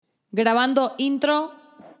Grabando intro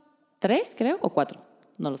 3, creo, o 4.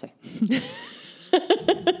 No lo sé.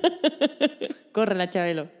 Córrela,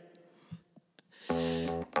 Chabelo.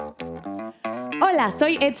 Hola,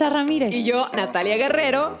 soy Edsa Ramírez. Y yo, Natalia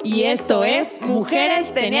Guerrero. Y esto es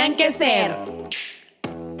Mujeres Tenían que Ser.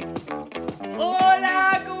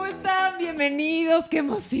 Hola, ¿cómo están? Bienvenidos. Qué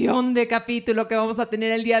emoción de capítulo que vamos a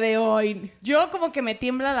tener el día de hoy. Yo como que me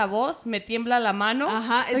tiembla la voz, me tiembla la mano.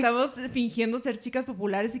 Ajá, estamos fingiendo ser chicas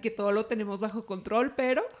populares y que todo lo tenemos bajo control,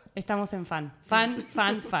 pero... Estamos en fan.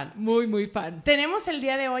 Muy, muy fan. Tenemos el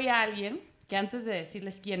día de hoy a alguien que antes de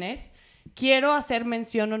decirles quién es, quiero hacer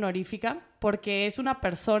mención honorífica porque es una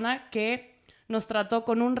persona que nos trató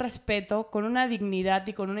con un respeto, con una dignidad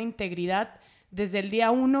y con una integridad desde el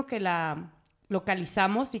día 1 que la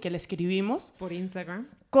localizamos y que le escribimos. Por Instagram.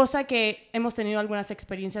 Cosa que hemos tenido algunas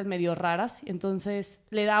experiencias medio raras, entonces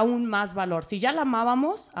le da aún más valor. Si ya la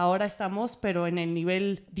amábamos, ahora estamos, pero en el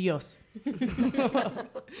nivel Dios.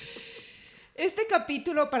 Este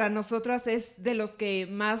capítulo para nosotras es de los que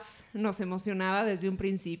más nos emocionaba desde un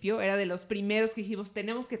principio. Era de los primeros que dijimos,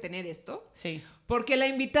 tenemos que tener esto. Sí. Porque la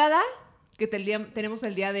invitada que tenemos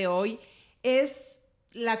el día de hoy es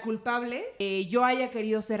la culpable que yo haya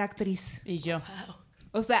querido ser actriz. Y yo. Wow.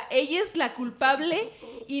 O sea, ella es la culpable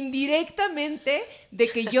indirectamente de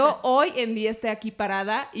que yo hoy en día esté aquí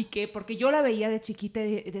parada y que, porque yo la veía de chiquita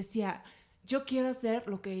y decía, yo quiero hacer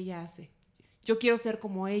lo que ella hace. Yo quiero ser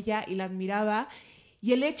como ella y la admiraba.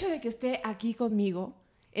 Y el hecho de que esté aquí conmigo,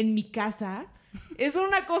 en mi casa, es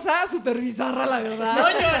una cosa súper bizarra, la verdad.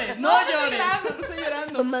 No llores, no llores. No estoy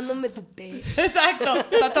llorando. Tomándome tu té. Exacto,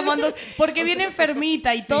 está tomando, porque viene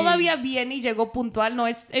enfermita y sí. Todavía viene y llegó puntual, no,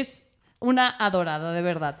 es una adorada, de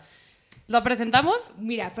verdad. ¿Lo presentamos?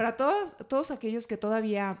 Mira, para todos aquellos que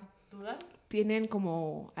todavía ¿Duda? Tienen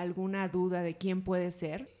como alguna duda de quién puede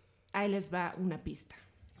ser, ahí les va una pista.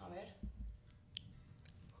 A ver.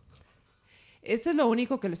 Eso es lo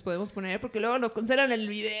único que les podemos poner porque luego nos cancelan el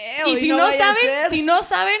video. Y si no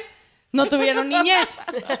saben, no tuvieron niñez.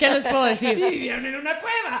 ¿Qué les puedo decir? Sí, vivieron en una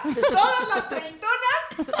cueva. Todas las treintonas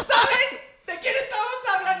saben de quién estamos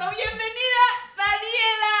hablando. Bienvenida,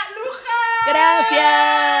 Daniela Luján.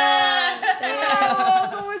 ¡Gracias!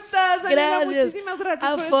 ¿Cómo estás, Daniela? Gracias. Muchísimas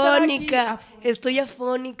gracias por Afónica. estar aquí. Estoy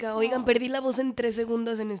afónica. Oigan, perdí la voz en 3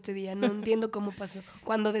 segundos en este día. No entiendo cómo pasó.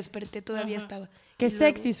 Cuando desperté todavía estaba. Qué Y luego,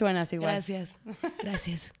 sexy suenas igual. Gracias.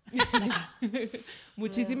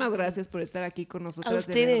 Muchísimas gracias por estar aquí con nosotros. A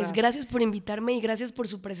ustedes, gracias por invitarme y gracias por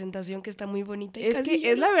su presentación que está muy bonita. Es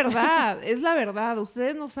que es la verdad.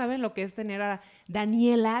 Ustedes no saben lo que es tener a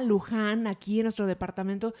Daniela Luján aquí en nuestro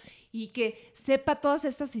departamento y que sepa todas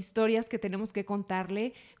estas historias que tenemos que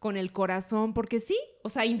contarle con el corazón, porque sí,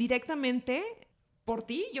 o sea, indirectamente... Por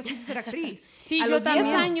ti, yo quise ser actriz. Sí, a yo los 10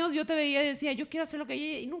 también. años yo te veía y decía, yo quiero hacer lo que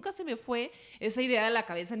ella... Y nunca se me fue esa idea de la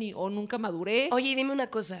cabeza o nunca maduré. Oye, y dime una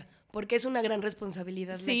cosa, porque es una gran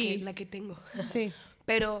responsabilidad Sí. la que tengo. Sí.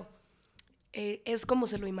 Pero, ¿es como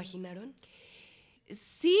se lo imaginaron?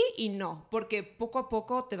 Sí y no, porque poco a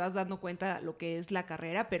poco te vas dando cuenta lo que es la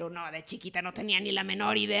carrera, pero no, de chiquita no tenía ni la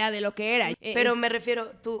menor idea de lo que era. Pero me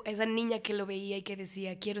refiero, tú, esa niña que lo veía y que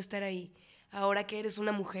decía, quiero estar ahí. Ahora que eres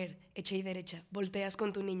una mujer hecha y derecha, volteas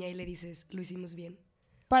con tu niña y le dices, lo hicimos bien.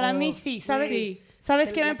 Para mí sí. ¿Sabes, sí.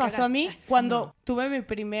 ¿Sabes qué me pasó cagaste. a mí? Cuando tuve mi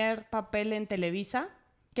primer papel en Televisa,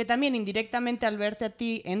 que también indirectamente al verte a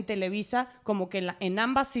ti en Televisa, como que en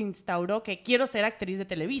ambas se instauró que quiero ser actriz de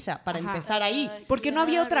Televisa, para empezar ahí. Ay, Porque no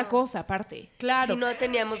había claro. otra cosa aparte. Claro. Si no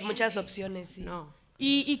teníamos muchas opciones, sí. No.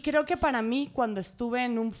 Y creo que para mí, cuando estuve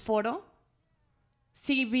en un foro,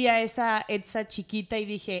 sí vi a esa chiquita y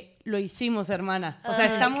dije, lo hicimos, hermana. O sea,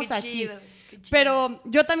 Ay, estamos qué aquí. chido, qué chido. Pero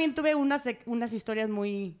yo también tuve unas historias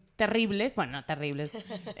muy terribles, bueno, no terribles,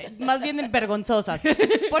 más bien vergonzosas.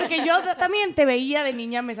 Porque yo también te veía de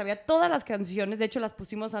niña, me sabía todas las canciones, de hecho las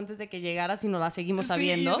pusimos antes de que llegaras y nos las seguimos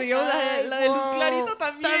sabiendo. Sí, la de Luz Clarito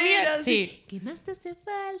también. Así. Sí. ¿Qué más te hace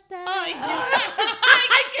falta? Ay,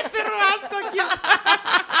 ay, qué perro asco aquí.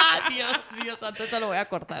 Dios santo, eso lo voy a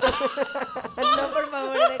cortar. No, por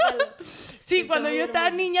favor, déjalo. Sí, Está cuando muy yo estaba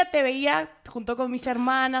hermoso. niña te veía junto con mis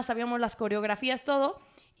hermanas, sabíamos las coreografías, todo.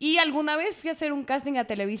 Y alguna vez fui a hacer un casting a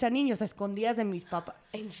Televisa Niños, a escondidas de mis papás.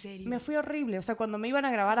 ¿En serio? Me fui horrible. O sea, cuando me iban a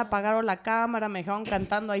grabar apagaron la cámara, me dejaban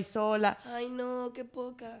cantando ahí sola. Ay, no, qué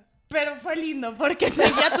poca. Pero fue lindo porque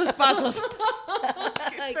seguía tus pasos.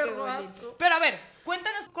 Ay, qué bonito. Pero a ver,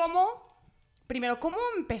 cuéntanos primero, cómo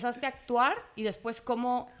empezaste a actuar y después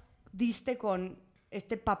cómo diste con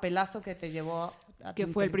este papelazo que te llevó a Que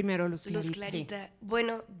fue el primero, Luz Clarito. Luz Clarita.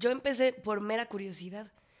 Bueno, yo empecé por mera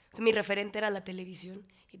curiosidad. O sea, mi referente era la televisión.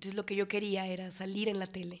 Entonces lo que yo quería era salir en la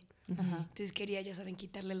tele. Ajá. Entonces quería, ya saben,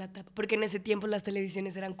 quitarle la tapa. Porque en ese tiempo las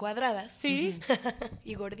televisiones eran cuadradas. Sí.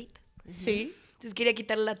 Y gorditas. Sí. Entonces quería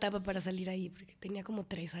quitarle la tapa para salir ahí, porque tenía como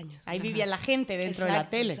 3 años. Ahí vivía la gente dentro de la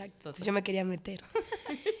tele. Exacto. Entonces yo me quería meter.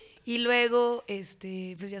 Y luego,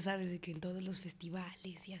 pues ya sabes, de que en todos los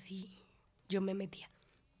festivales y así, yo me metía.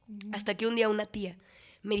 Hasta que un día una tía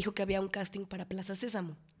me dijo que había un casting para Plaza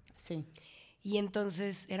Sésamo. Sí. Y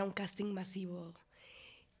entonces era un casting masivo.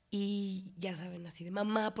 Y ya saben, así de,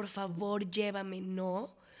 mamá, por favor, llévame.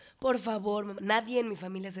 No, por favor, mamá. Nadie en mi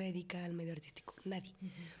familia se dedica al medio artístico, nadie.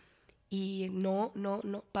 Y no,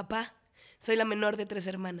 papá, soy la menor de 3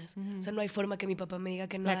 hermanas. O sea, no hay forma que mi papá me diga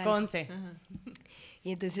que no. La Conce.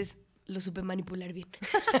 Y entonces lo supe manipular bien.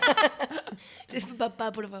 Entonces,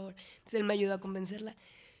 papá, por favor. Entonces él me ayudó a convencerla.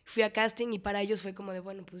 Fui a casting y para ellos fue como de,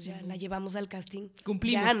 bueno, pues ya la llevamos al casting.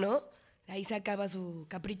 Cumplimos. Ya, ¿no? Ahí se acaba su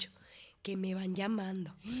capricho. Que me van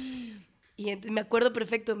llamando. Y entonces, me acuerdo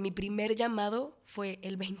perfecto, mi primer llamado fue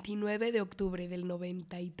el 29 de octubre del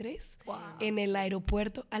 93 en el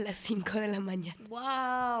aeropuerto a las 5 de la mañana.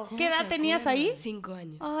 ¡Wow! ¿Qué edad tenías ahí? 5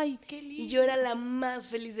 años. Ay, qué lindo. Y yo era la más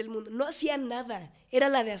feliz del mundo. No hacía nada. Era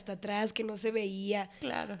la de hasta atrás, que no se veía.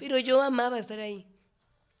 Claro. Pero yo amaba estar ahí.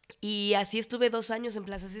 Y así estuve 2 años en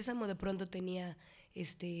Plaza Sésamo. De pronto tenía,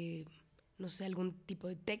 no sé, algún tipo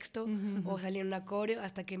de texto o salía en un coreo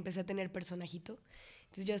hasta que empecé a tener personajito.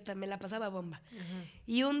 Entonces yo hasta me la pasaba bomba.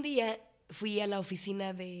 Y un día fui a la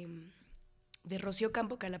oficina de Rocío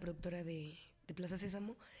Campo, que era la productora de Plaza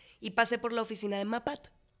Sésamo, y pasé por la oficina de Mapat,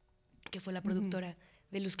 que fue la productora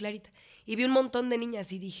de Luz Clarita. Y vi un montón de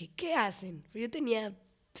niñas y dije, ¿qué hacen? Yo tenía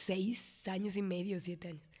 6 años y medio, 7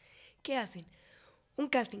 años. ¿Qué hacen? Un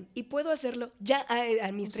casting. Y puedo hacerlo. Ya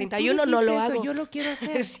a mis 31 no lo hago. Yo lo quiero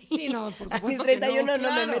hacer. Sí. Sí, no, por A mis supuesto que 31 no,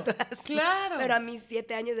 claro, me meto así. claro. Pero a mis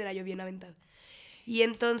 7 años era yo bien aventada. Y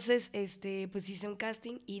entonces, pues hice un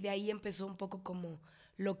casting y de ahí empezó un poco como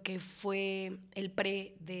lo que fue el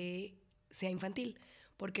pre de Sea Infantil.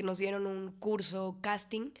 Porque nos dieron un curso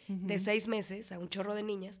casting de 6 meses a un chorro de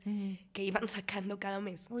niñas que iban sacando cada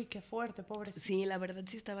mes. Uy, qué fuerte, pobre. Sí, la verdad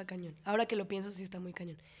sí estaba cañón. Ahora que lo pienso, sí está muy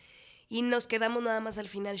cañón. Y nos quedamos nada más al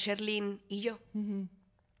final, Sherlyn y yo,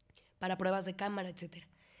 para pruebas de cámara, etc.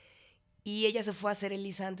 Y ella se fue a hacer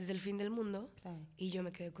Elisa antes del fin del mundo, Claro. y yo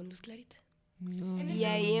me quedé con Luz Clarita. No. Y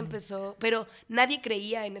ahí empezó, pero nadie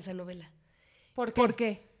creía en esa novela. ¿Por qué? ¿Por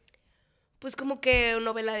qué? Pues como que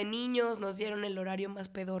novela de niños, nos dieron el horario más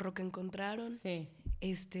pedorro que encontraron. Sí.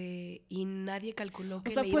 Y nadie calculó que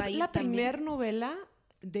O sea, le iba a ¿fue ir la tan bien. primer novela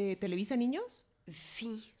de Televisa Niños?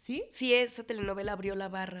 Sí. ¿Sí? Sí, esa telenovela abrió la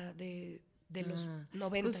barra de los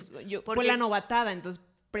 90. Pues Porque- fue la novatada, entonces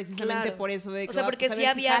precisamente Claro. por eso de O sea, porque pues, a sí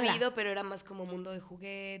ver si había jala. habido, pero era más como mundo de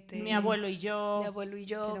juguete. Mi abuelo y yo. Mi abuelo y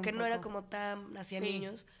yo, Era que un no era poco- como tan hacia Sí.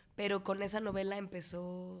 niños, pero con esa novela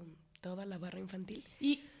empezó toda la barra infantil.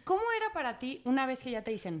 ¿Y cómo era para ti una vez que ya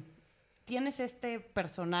te dicen, tienes este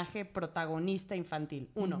personaje protagonista infantil?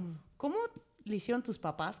 Uno, ¿cómo le hicieron tus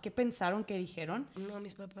papás? ¿Qué pensaron? ¿Qué dijeron? No,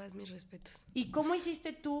 mis papás, mis respetos. ¿Y cómo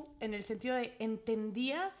hiciste tú en el sentido de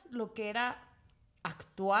entendías lo que era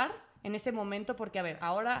actuar en ese momento? Porque, a ver,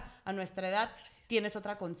 ahora a nuestra edad tienes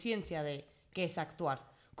otra conciencia de qué es actuar.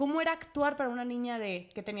 ¿Cómo era actuar para una niña de,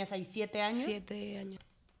 ¿qué tenías ahí, 7 años? 7 años.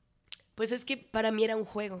 Pues es que para mí era un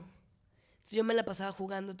juego. Entonces yo me la pasaba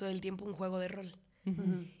jugando todo el tiempo un juego de rol.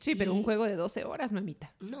 Sí, pero Y- un juego de 12 horas,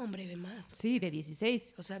 mamita. No, hombre, de más. Sí, de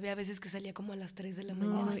 16. O sea, había veces que salía como a las 3 de la No,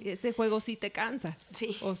 mañana. ese juego sí te cansa.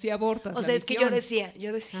 Sí. O sí abortas. O la sea, es que misión.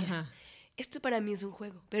 yo decía, Ajá. esto para mí es un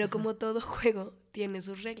juego, pero como todo juego tiene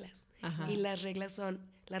sus reglas. Ajá. Y las reglas son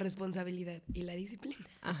la responsabilidad y la disciplina.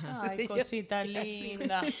 Ajá. Ay, Sí, yo- cosita así.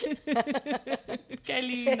 linda. Qué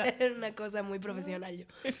linda. Era una cosa muy profesional yo.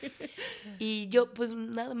 Y yo, pues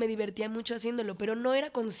nada, me divertía mucho haciéndolo, pero no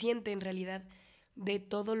era consciente en realidad de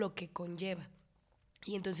todo lo que conlleva.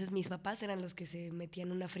 Y entonces mis papás eran los que se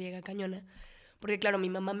metían una friega cañona, porque claro, mi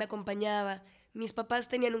mamá me acompañaba, mis papás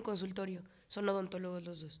tenían un consultorio, son odontólogos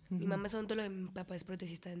los dos. Mi mamá es odontóloga y mi papá es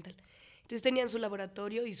protesista dental. Entonces tenían su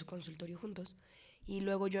laboratorio y su consultorio juntos. Y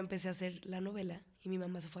luego yo empecé a hacer la novela y mi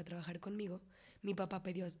mamá se fue a trabajar conmigo. Mi papá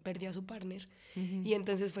perdió a su partner y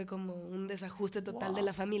entonces fue como un desajuste total de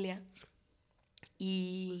la familia.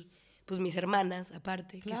 Y pues mis hermanas,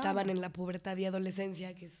 aparte, que Claro. estaban en la pubertad y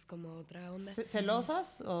adolescencia, que es como otra onda.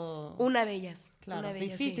 ¿Celosas o...? Una de ellas. Claro, una de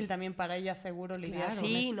ellas, difícil sí. también para ella seguro lidiar con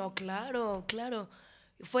Sí, eso. no, claro, claro.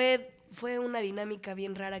 Fue una dinámica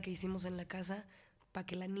bien rara que hicimos en la casa para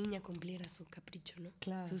que la niña cumpliera su capricho, ¿no?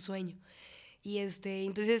 Claro. Su sueño. Y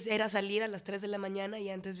entonces era salir a las 3 de la mañana y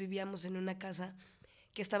antes vivíamos en una casa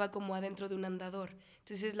que estaba como adentro de un andador.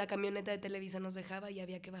 Entonces la camioneta de Televisa nos dejaba y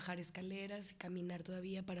había que bajar escaleras y caminar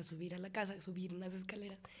todavía para subir a la casa, subir unas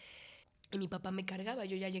escaleras. Y mi papá me cargaba,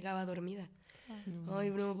 yo ya llegaba dormida.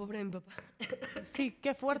 Ay, no, pobre de mi papá. Sí,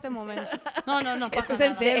 qué fuerte momento. No, pasa Estás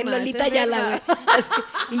nada. enferma. En Lolita está Ayala, güey.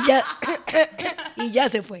 enferma. Así, y ya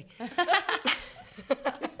se fue.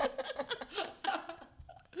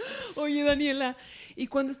 Oye, Daniela, y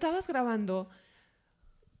cuando estabas grabando,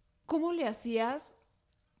 ¿cómo le hacías?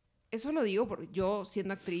 Eso lo digo porque yo,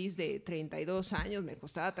 siendo actriz de 32 años, me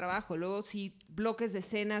costaba trabajo. Luego sí, bloques de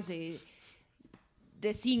escenas de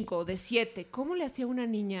 5, de 7. ¿Cómo le hacía una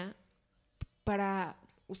niña para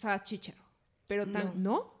usar chícharo? Pero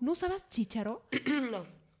 ¿no usabas chícharo? No.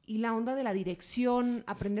 Y la onda de la dirección,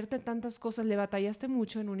 aprenderte tantas cosas, ¿le batallaste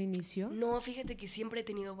mucho en un inicio? No, fíjate que siempre he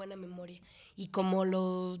tenido buena memoria. Y como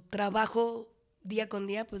lo trabajo día con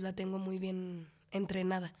día, pues la tengo muy bien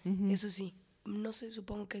entrenada. Eso sí. No sé,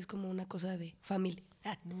 supongo que es como una cosa de familia.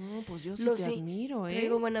 No, pues yo sí No, te sí, admiro, ¿eh?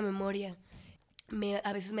 traigo buena memoria.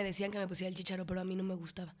 A veces me decían que me pusiera el chícharo, pero a mí no me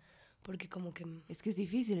gustaba. Porque como que... Es que es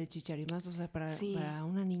difícil el chícharo, y más, o sea, para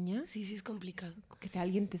una niña. Sí, es complicado. Que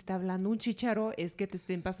alguien te está hablando. Un chícharo es que te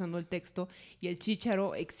estén pasando el texto, y el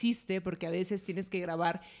chícharo existe porque a veces tienes que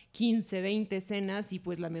grabar 15, 20 escenas y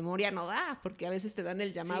pues la memoria no da, porque a veces te dan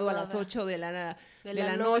el llamado a las 8 de la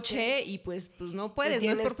noche y pues no puedes,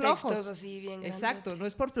 no es por flojos. Así bien Exacto, grandotes. no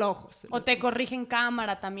es por flojos. O te corrigen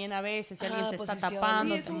cámara también a veces, si alguien te está posiciones.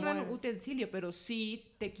 tapando. Sí, es te un gran mueves. utensilio, pero sí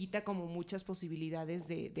te quita como muchas posibilidades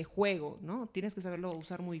de juego, ¿no? Tienes que saberlo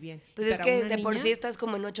usar muy bien. Pues Y es para que una de por niña, sí estás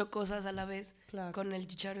como en 8 cosas a la vez. Claro. Con el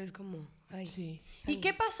chícharo es como... Ay. Sí. ¿Y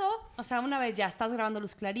qué pasó? O sea, una vez ya estás grabando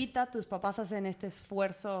Luz Clarita, tus papás hacen este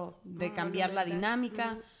esfuerzo de cambiar la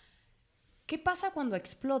dinámica. ¿Qué pasa cuando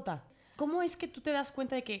explota? ¿Cómo es que tú te das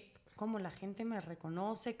cuenta de que, cómo la gente me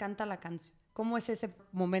reconoce, canta la canción? ¿Cómo es ese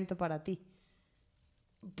momento para ti?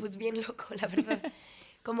 Pues bien loco, la verdad.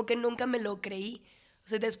 Como que nunca me lo creí. O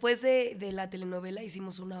sea, después de la telenovela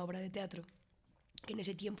hicimos una obra de teatro, que en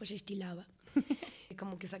ese tiempo se estilaba.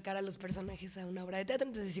 Como que sacar a los personajes a una obra de teatro.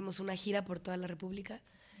 Entonces hicimos una gira por toda la República.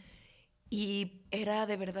 Y era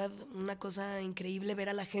de verdad una cosa increíble ver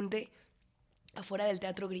a la gente afuera del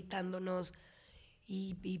teatro gritándonos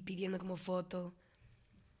y pidiendo como foto.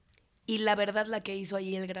 Y la verdad, la que hizo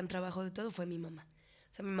ahí el gran trabajo de todo fue mi mamá.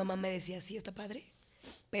 O sea, mi mamá me decía, sí, está padre,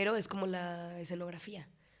 pero es como la escenografía.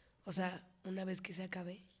 O sea, una vez que se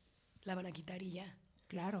acabe, la van a quitar y ya.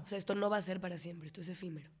 Claro. O sea, esto no va a ser para siempre, esto es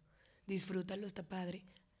efímero. Disfrútalo, está padre,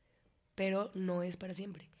 pero no es para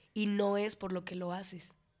siempre. Y no es por lo que lo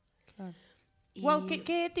haces. Claro. Y Wow,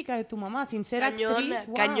 ¿qué ética de tu mamá? Sin ser cañona, actriz.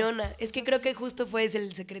 Wow. cañona. Es que creo que justo fue ese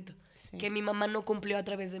el secreto. Sí. Que mi mamá no cumplió a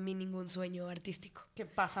través de mí ningún sueño artístico. Que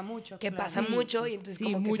pasa mucho. Que claro. pasa mucho y entonces sí,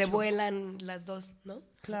 como que se mucho. vuelan las dos, ¿no?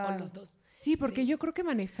 Claro. O los dos. Sí, porque Sí. yo creo que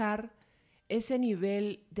manejar ese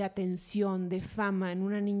nivel de atención, de fama en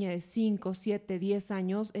una niña de 5, 7, 10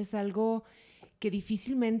 años es algo que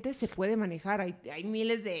difícilmente se puede manejar. Hay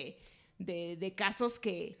miles de casos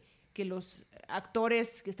que los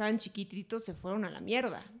actores que estaban chiquititos se fueron a la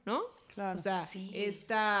mierda, ¿no? Claro. O sea, Sí.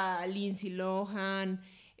 está Lindsay Lohan,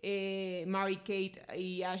 Mary-Kate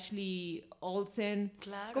y Ashley Olsen.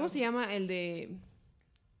 Claro. ¿Cómo se llama el de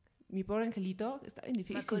Mi Pobre Angelito? Está bien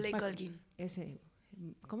difícil. Macaulay Culkin. Ese,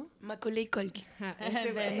 ¿cómo? Macaulay Culkin. Ajá,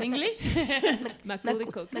 ese güey. ¿En inglés? Macaulay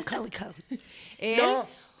Culkin. Macaulay Culkin. Él, No,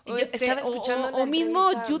 o, yo estaba escuchando o la mismo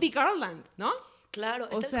entrevista. Judy Garland, ¿no? Claro,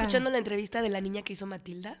 O ¿estás sea- escuchando la entrevista de la niña que hizo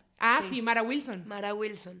Matilda? Ah, sí, Mara Wilson. Mara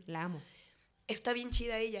Wilson. La amo. Está bien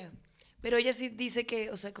chida ella. Pero ella sí dice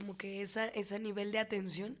que, o sea, como que ese nivel de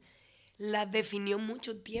atención la definió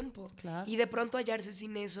mucho tiempo. Claro. Y de pronto hallarse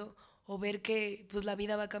sin eso o ver que pues la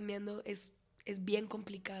vida va cambiando es bien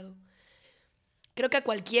complicado. Creo que a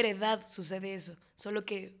cualquier edad sucede eso. Solo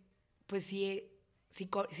que, pues si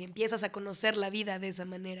empiezas a conocer la vida de esa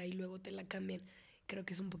manera y luego te la cambian, creo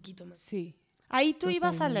que es un poquito más. Sí. Ahí tú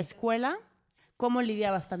ibas a la Totalmente. escuela. ¿Cómo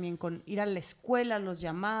lidiabas también con ir a la escuela, los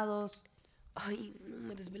llamados? Ay, no,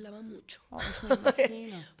 me desvelaba mucho. Ay, me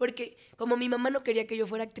imagino. Porque como mi mamá no quería que yo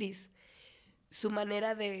fuera actriz, su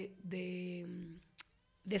manera de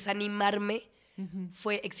desanimarme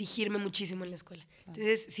fue exigirme muchísimo en la escuela.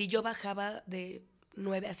 Entonces, si yo bajaba de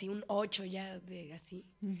 9, así un 8 ya, de así,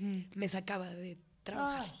 me sacaba de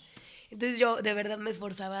trabajar. Ay. Entonces yo de verdad me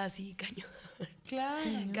esforzaba así, Claro.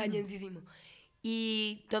 cañoncísimo.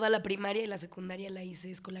 Y toda la primaria y la secundaria la hice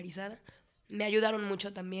escolarizada. Me ayudaron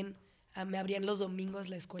mucho también. Me abrían los domingos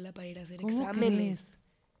la escuela para ir a hacer ¿Cómo exámenes.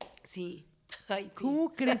 crees? Sí. Ay, sí.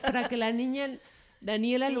 ¿Cómo crees? Para que la niña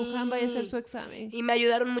Daniela Sí. Luján vaya a hacer su examen. Y me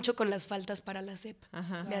ayudaron mucho con las faltas para la SEP.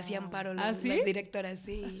 Ajá. Me hacían paro ¿Ah, las sí? directoras,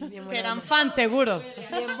 sí. Bien Que buena eran onda. fan, seguro.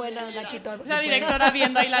 Bien buena onda, aquí todos. Esa directora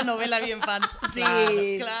viendo ahí la novela bien fan. Sí,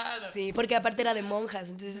 Claro. sí, porque aparte era de monjas,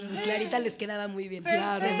 entonces Luz Clarita les quedaba muy bien.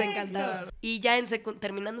 Claro. Les encantaba. Y ya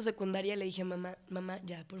terminando secundaria le dije, mamá,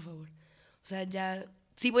 ya, por favor. O sea, ya,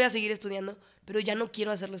 sí voy a seguir estudiando, pero ya no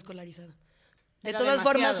quiero hacerlo escolarizado. De Era todas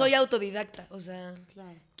formas, demasiado. soy autodidacta, o sea,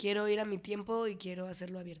 Claro. quiero ir a mi tiempo y quiero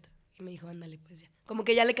hacerlo abierto. Y me dijo, ándale, pues ya. Como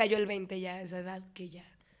que ya le cayó el 20 ya a esa edad, que ya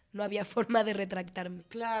no había forma de retractarme.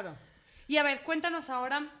 Claro. Y a ver, cuéntanos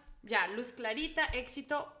ahora, ya, Luz Clarita,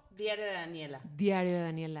 éxito, Diario de Daniela. Diario de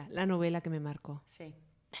Daniela, la novela que me marcó. Sí.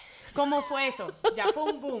 ¿Cómo fue eso? Ya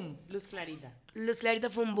fue un boom, Luz Clarita. Luz Clarita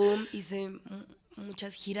fue un boom, hice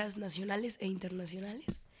muchas giras nacionales e internacionales,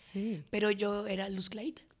 Sí. pero yo era Luz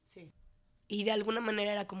Clarita. Sí. Y de alguna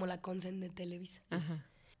manera era como la consen de Televisa. Ajá.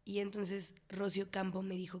 Y entonces Rocío Campo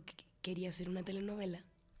me dijo que quería hacer una telenovela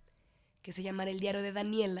que se llamara El diario de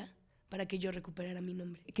Daniela para que yo recuperara mi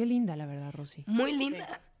nombre. Qué linda, la verdad, Rosy. Muy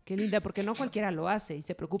linda. Qué linda, porque no cualquiera lo hace y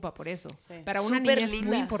se preocupa por eso. Sí. Para una Súper niña es muy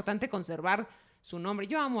linda. importante conservar su nombre.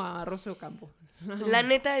 Yo amo a Rocío Campo. La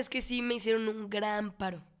neta es que sí me hicieron un gran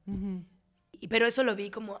paro. Ujú. Pero eso lo vi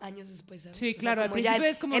como años después, ¿sabes? Sí, O sea, claro, al como ya principio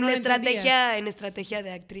es como en no lo en estrategia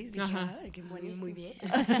de actriz, dije, Ajá. "Ay, qué muy bien".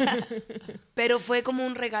 Pero fue como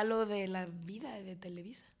un regalo de la vida de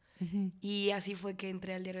Televisa. Ujú. Y así fue que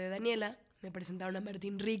entré al diario de Daniela, me presentaron a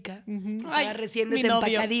Martín Rica, Ujú. que estaba Ay, recién mi novio.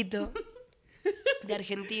 desempacadito de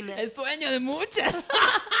Argentina. El sueño de muchas.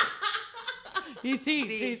 Y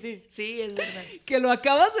sí. Sí, es verdad. Que lo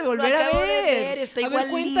acabas de volver Lo a acabo ver. de ver, está a ver,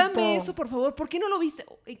 igualito. cuéntame eso, por favor. ¿Por qué no lo viste?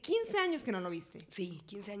 15 años que no lo viste. Sí,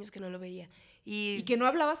 15 años que no lo veía. ¿Y que no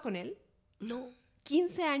hablabas con él? No,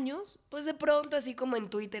 15 años. pues de pronto así como en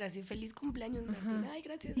Twitter, así, feliz cumpleaños, Martín. Ajá. Ay,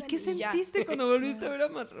 gracias, ¿Y Dani. qué ya. sentiste cuando volviste a ver a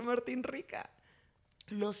Martín Rica?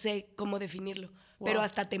 No sé cómo definirlo, Wow. pero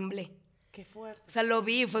hasta temblé. Qué fuerte. O sea, lo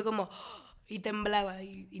vi y fue como... Y temblaba.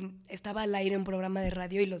 Y estaba al aire en un programa de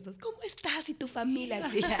radio y los dos, ¿cómo estás? Y tu familia.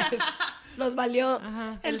 Así ya. Nos valió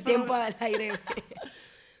Ajá. el tiempo al aire.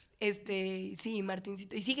 Sí,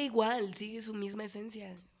 Martincito. Y sigue igual, sigue su misma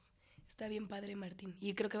esencia. Está bien padre, Martín.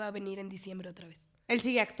 Y creo que va a venir en diciembre otra vez. ¿Él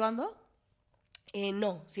sigue actuando?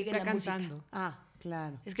 No, sigue Está la música. cantando. Ah,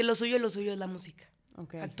 claro. Es que lo suyo es la música.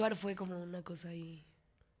 Ok. Actuar fue como una cosa ahí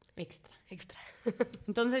Extra. extra.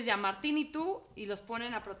 Entonces ya Martín y tú, y los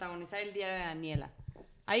ponen a protagonizar el diario de Daniela.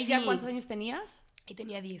 ¿Ahí ya Sí. cuántos años tenías? Y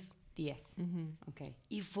tenía 10. 10. Ujú. Ok.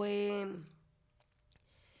 Y fue...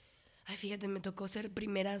 Ay, fíjate, me tocó ser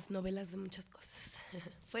primeras novelas de muchas cosas.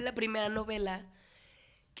 Fue la primera novela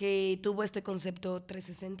que tuvo este concepto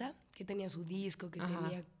 360, que tenía su disco, que Ajá.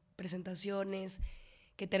 tenía presentaciones,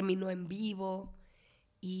 que terminó en vivo.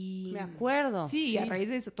 Y Me acuerdo. Sí, y a raíz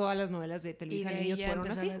de eso, todas las novelas de y Televisa de ahí Niños ya fueron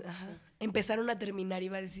así. empezaron a terminar,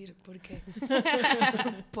 iba a decir, porque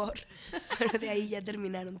pero de ahí ya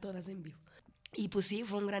terminaron todas en vivo. Y pues sí,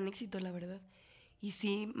 fue un gran éxito, la verdad. Y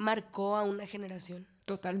sí, marcó a una generación.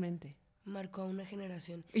 Totalmente. Marcó a una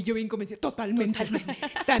generación. Y yo bien convencida, totalmente.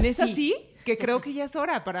 Tan es así que creo que ya es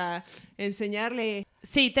hora para enseñarle.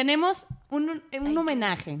 Sí, tenemos un Ay,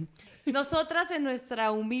 homenaje. Nosotras en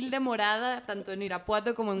nuestra humilde morada, tanto en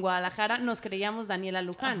Irapuato como en Guadalajara, nos creíamos Daniela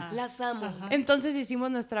Luján. Ajá. Las amo. Ajá. Entonces hicimos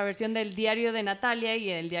nuestra versión del diario de Natalia y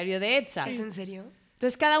el diario de Etza. ¿Es en serio?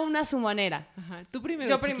 Entonces cada una a su manera. Ajá. Tú primero.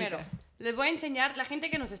 Yo chiquita. primero. Les voy a enseñar, la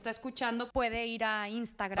gente que nos está escuchando Puede ir a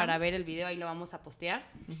Instagram. para ver el video, ahí lo vamos a postear.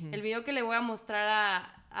 Ujú. El video que le voy a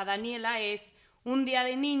mostrar a Daniela es un día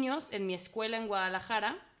de niños en mi escuela en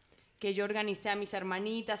Guadalajara, que yo organicé a mis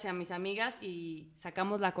hermanitas y a mis amigas y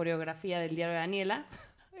sacamos la coreografía del diario de Daniela.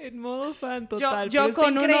 En modo fan total. Yo pero está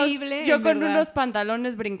con increíble, yo en con verdad. unos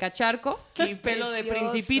pantalones brincacharco y pelo de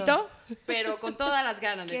Precioso. principito, pero con todas las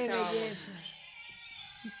ganas le ¡Qué echábamos. belleza!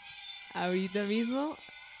 Ahorita mismo,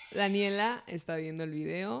 Daniela está viendo el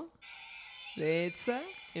video de Etza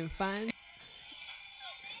en fan.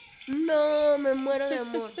 No, me muero de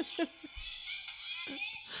amor.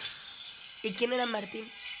 ¿Y quién era Martín?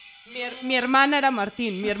 Mi hermana era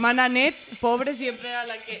Martín, mi hermana Net, pobre, siempre era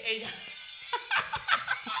la que ella...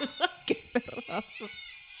 Perrazo.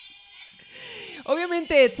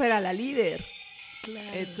 Obviamente Etza era la líder.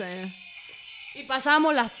 Claro. Etza. Y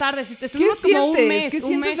pasábamos las tardes, ¿Qué estuvimos como un sientes? mes. ¿Qué un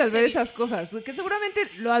sientes mes al ver de- esas cosas? Que seguramente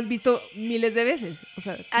lo has visto miles de veces. O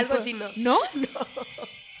sea, Algo tipo- así no. ¿No?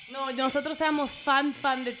 No, nosotros éramos fan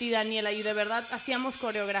de ti, Daniela, y de verdad hacíamos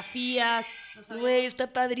coreografías. no sabíamos- Güey,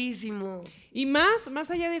 está padrísimo. Y más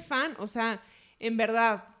allá de fan, o sea, en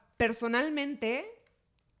verdad, personalmente,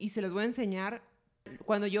 y se los voy a enseñar,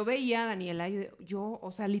 cuando yo veía a Daniela, yo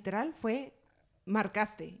o sea, literal fue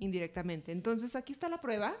marcaste indirectamente. Entonces, aquí está la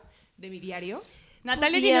prueba de mi diario.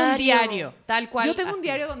 Natalia tiene un diario, tal cual. Yo tengo un así.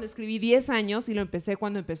 diario donde escribí 10 años y lo empecé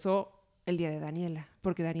cuando empezó el día de Daniela,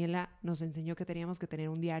 porque Daniela nos enseñó que teníamos que tener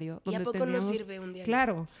un diario. ¿Y donde a poco nos sirve un diario?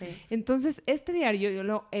 Claro. Sí. Entonces, este diario yo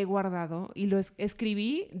lo he guardado y lo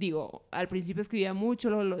escribí, digo, al principio escribía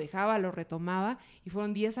mucho, lo dejaba, lo retomaba y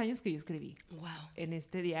fueron 10 años que yo escribí en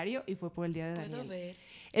este diario y fue por el día de Daniela. ¿Puedo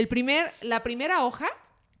ver? La primera hoja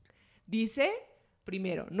dice,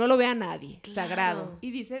 primero, no lo vea nadie, Claro. sagrado,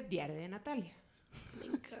 y dice diario de Natalia. Me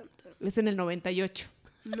encanta. Es en el 98.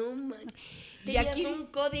 No, man. Y Tenías aquí- un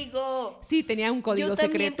código. Sí, tenía un código Yo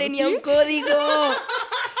secreto. también tenía ¿sí? un código.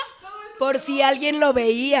 Por si alguien lo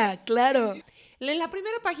veía, claro. En la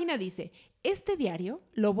primera página dice, este diario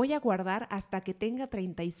lo voy a guardar hasta que tenga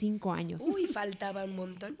 35 años. Uy, faltaba un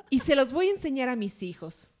montón. Y se los voy a enseñar a mis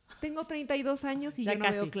hijos. Tengo 32 años y Ya yo no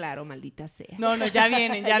casi. veo claro, maldita sea. No, ya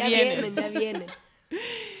vienen, ya vienen. Ya vienen.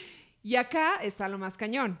 Y acá está lo más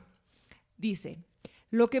cañón. Dice,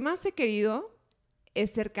 lo que más he querido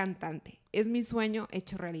es ser cantante. Es mi sueño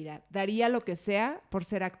hecho realidad. Daría lo que sea por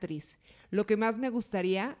ser actriz. Lo que más me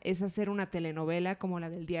gustaría es hacer una telenovela como la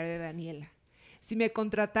del diario de Daniela. Si me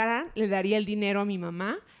contrataran, le daría el dinero a mi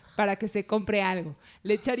mamá para que se compre algo.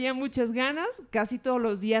 Le echaría muchas ganas. Casi todos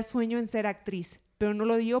los días sueño en ser actriz, pero no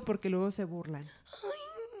lo digo porque luego se burlan.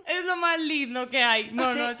 Es lo más lindo que hay. No,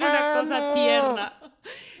 es una cosa amo. tierna.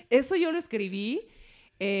 Eso yo lo escribí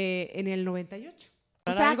en el 98.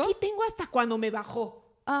 O sea, ¿Algo? aquí tengo hasta cuando me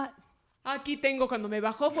bajó. Ah, Aquí tengo cuando me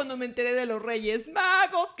bajó, cuando me enteré de los Reyes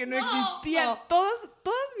Magos, que no existían. No. Todas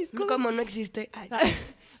mis cosas. Como no existe.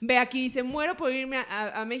 Ve, aquí dice, muero por irme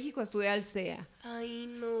a México a estudiar al CEA. Ay,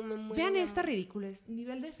 no, me muero. Vean esta ridiculez.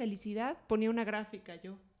 Nivel de felicidad, ponía una gráfica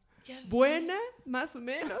yo. Ya vi. Buena, más o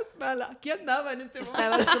menos, mala. Aquí andaba en este momento.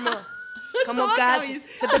 Estabas como Estaba casi. cabiz-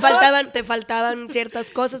 O sea, te faltaban ciertas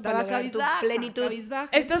cosas para Estaba lograr tu cabizbaja, plenitud. cabizbaja.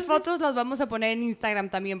 estas Entonces, fotos las vamos a poner en Instagram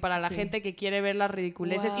también para la Sí. gente que quiere ver las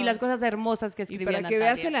ridiculeces Wow. y las cosas hermosas que y escribía para que Natalia.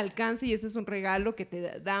 veas el alcance, y ese es un regalo que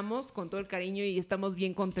te damos con todo el cariño y estamos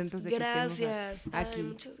bien contentos de que Gracias. estemos aquí. Ay,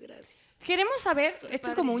 muchas gracias. Queremos saber, esto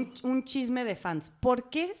es como padrísimo. un chisme de fans. ¿Por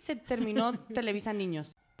qué se terminó Televisa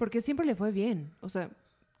Niños? Porque siempre le fue bien. O sea,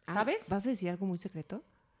 ¿Sabes? ¿Vas a decir algo muy secreto?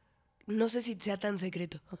 No sé si sea tan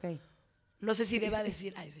secreto. Ok. No sé si deba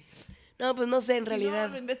decir. Ay, sí. No, pues no sé en realidad.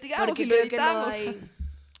 lo investigamos porque y lo creo que no editamos. hay.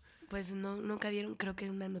 Pues no, nunca dieron, creo que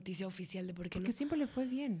una noticia oficial de por qué no. Porque siempre le fue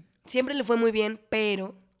bien. Siempre le fue muy bien,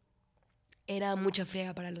 pero era mucha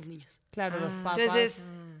friega para los niños. Claro, los Ah. papás. Entonces,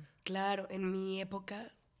 claro, en mi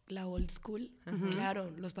época, la old school, Ujú.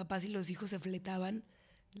 claro, los papás y los hijos se fletaban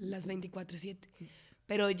las 24/7.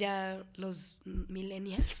 Pero ya los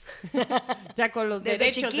millennials, ya con los desde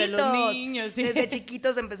derechos de los chiquitos, niños. Sí. desde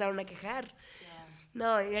chiquitos empezaron a quejar.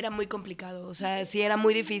 No, era muy complicado, o sea, sí era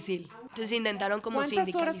muy difícil. Entonces intentaron como ¿Cuántas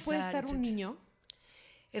sindicalizar, horas puede estar un etcétera. niño?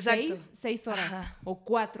 Exacto. 6 horas Ajá. o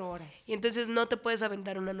 4 horas. Y entonces no te puedes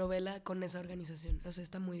aventar una novela con esa organización, o sea,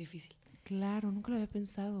 está muy difícil. Claro, nunca lo había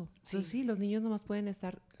pensado. Pero Sí. sí, los niños nomás pueden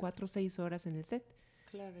estar 4 o 6 horas en el set.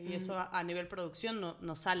 Claro, y eso a nivel producción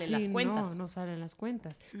no sale Sí, las cuentas. No salen las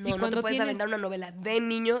cuentas. No, Sí, no te cuando puedes tienen- aventar una novela de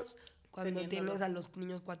niños cuando Teniéndolo. tienes a los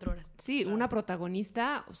niños 4 horas. Sí, una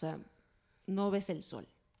protagonista, o sea, no ves el sol.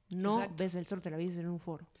 No Exacto. ves el sol, te la ves en un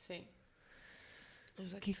foro. Sí.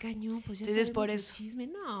 Exacto. Qué cañón, pues ya Entonces, sabemos por el eso. chisme.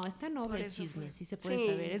 No, está Por noble el eso chisme, fue. sí se puede Sí,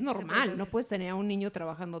 saber. Es se normal, puede no saber. puedes tener a un niño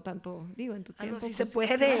trabajando tanto, digo, en tu Ah, no, tiempo. sí se pues,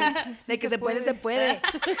 puede. sí De que se se puede, se puede.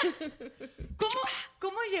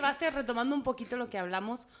 ¿Cómo llevaste, retomando un poquito lo que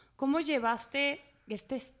hablamos, cómo llevaste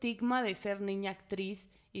este estigma de ser niña actriz?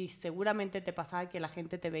 Y seguramente te pasaba que la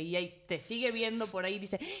gente te veía y te sigue viendo por ahí y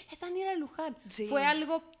dice, es Daniela Luján. Sí. ¿Fue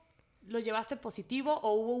algo, lo llevaste positivo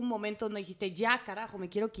o hubo un momento donde dijiste, ya carajo, me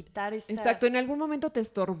quiero quitar esta... Exacto, ¿en algún momento te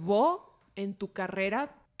estorbó en tu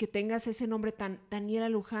carrera que tengas ese nombre tan Daniela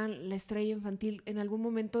Luján, la estrella infantil? ¿En algún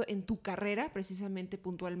momento en tu carrera, precisamente,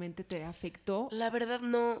 puntualmente, te afectó? La verdad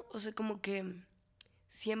no, o sea, como que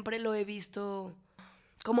siempre lo he visto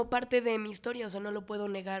como parte de mi historia, o sea, no lo puedo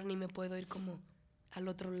negar ni me puedo ir como al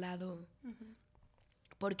otro lado,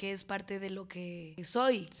 porque es parte de lo que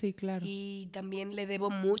soy. Sí, claro. Y también le debo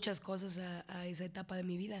muchas cosas a esa etapa de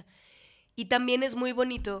mi vida. Y también es muy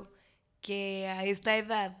bonito que a esta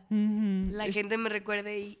edad la gente me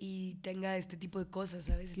recuerde y tenga este tipo de cosas,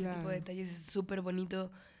 ¿sabes? Este Claro. tipo de detalles. Es súper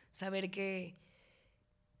bonito saber que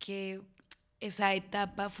esa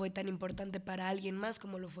etapa fue tan importante para alguien más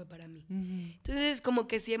como lo fue para mí. Entonces, como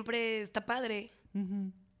que siempre está padre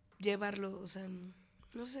llevarlo, o sea,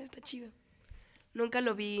 no sé, está chido. Nunca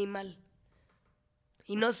lo vi mal.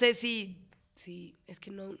 Y no sé si es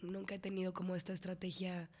que nunca he tenido como esta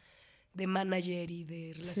estrategia de manager y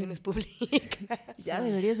de relaciones públicas. Ya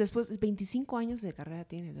deberías después, 25 años de carrera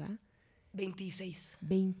tienes, ¿verdad? 26.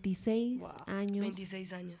 26 años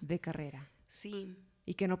 26 años. de carrera. Sí.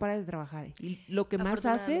 Y que no pares de trabajar. Y lo que más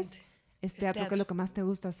haces es teatro, que es lo que más te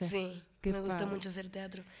gusta hacer. Sí, Qué me gusta padre. mucho hacer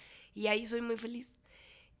teatro. Y ahí soy muy feliz.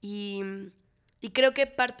 Y creo que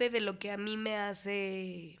parte de lo que a mí me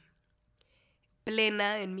hace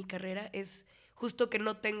plena en mi carrera es justo que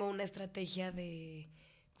no tengo una estrategia de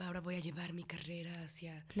ahora voy a llevar mi carrera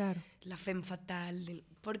hacia la femme fatal,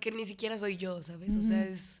 porque ni siquiera soy yo, ¿sabes? O sea,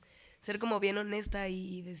 es ser como bien honesta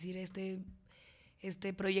y decir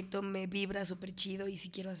este proyecto me vibra súper chido y si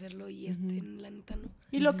quiero hacerlo y la neta no.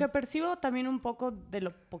 Y lo que percibo también un poco de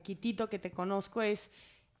lo poquitito que te conozco es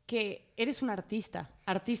que eres un artista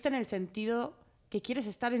en el sentido que quieres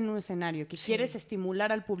estar en un escenario, que quieres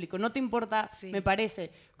estimular al público. No te importa, me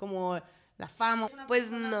parece, como la fama.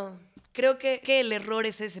 Pues no, creo que el error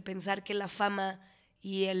es ese, pensar que la fama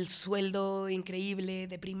y el sueldo increíble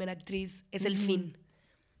de primera actriz es el fin.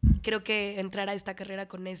 Creo que entrar a esta carrera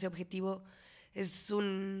con ese objetivo es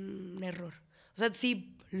un error. O sea,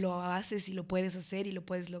 sí lo haces y lo puedes hacer y lo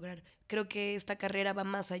puedes lograr. Creo que esta carrera va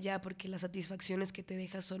más allá porque las satisfacciones que te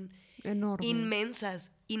deja son enormes,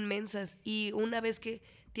 inmensas. Y una vez que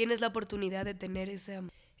tienes la oportunidad de tener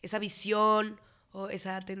esa visión o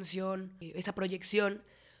esa atención, esa proyección,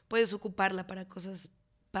 puedes ocuparla para cosas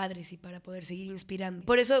padres y para poder seguir inspirando.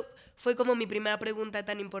 Por eso fue como mi primera pregunta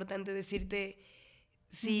tan importante, decirte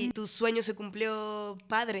si tu sueño se cumplió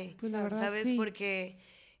padre, pues la verdad, ¿sabes? sí. Porque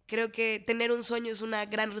creo que tener un sueño es una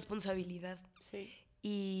gran responsabilidad. Sí.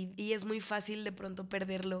 Y es muy fácil de pronto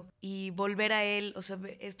perderlo y volver a él, o sea,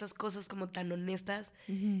 estas cosas como tan honestas,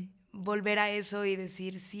 volver a eso y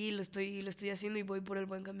decir, sí, lo estoy haciendo y voy por el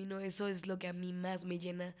buen camino, eso es lo que a mí más me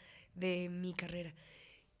llena de mi carrera.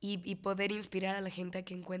 Y poder inspirar a la gente a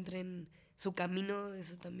que encuentren su camino,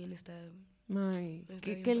 eso también está... Ay,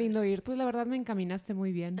 bien qué lindo padre. ir. Pues la verdad me encaminaste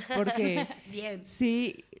muy bien, porque Bien.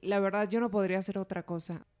 sí, la verdad yo no podría hacer otra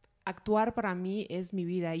cosa. Actuar para mí es mi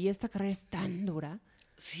vida y esta carrera es tan dura.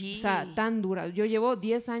 Sí. O sea, tan dura. Yo llevo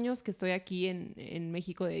 10 años que estoy aquí en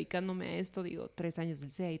México dedicándome a esto, digo, 3 años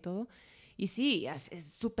del CEA y todo. Y sí,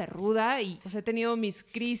 es súper ruda y o sea, he tenido mis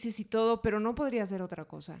crisis y todo, pero no podría hacer otra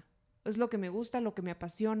cosa. Es lo que me gusta, lo que me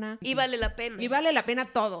apasiona. Y vale la pena. Y vale la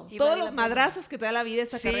pena todo. Y Todos vale los la pena. madrazos que te da la vida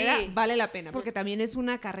esta Sí. carrera, vale la pena. Porque también es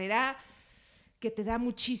una carrera que te da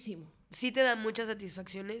muchísimo. Sí te da muchas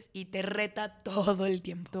satisfacciones y te reta todo el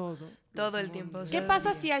tiempo. Todo el tiempo. O ¿Qué sea,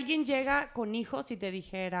 pasa si alguien llega con hijos y te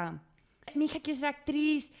dijera, mi hija quiere ser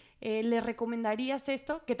actriz, ¿le recomendarías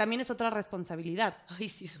esto? Que también es otra responsabilidad. Ay,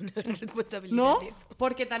 sí, es una responsabilidad ¿No? eso.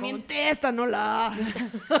 Porque también Contesta, no la.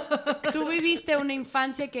 tú viviste una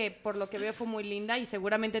infancia que por lo que veo fue muy linda y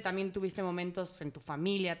seguramente también tuviste momentos en tu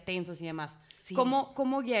familia tensos y demás. Sí.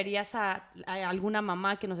 ¿Cómo guiarías a alguna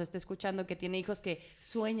mamá que nos esté escuchando que tiene hijos que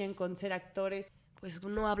sueñan con ser actores? Pues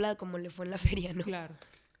uno habla como le fue en la feria, ¿no? Claro.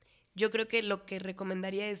 Yo creo que lo que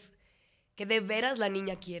recomendaría es que de veras la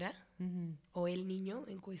niña quiera, o el niño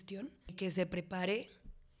en cuestión, que se prepare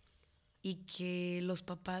y que los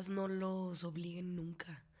papás no los obliguen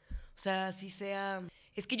nunca. O sea, así sea...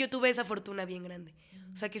 Es que yo tuve esa fortuna bien grande.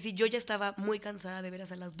 O sea, que si yo ya estaba muy cansada de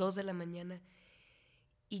veras a las 2 de la mañana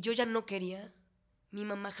y yo ya no quería, mi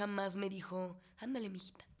mamá jamás me dijo, ándale,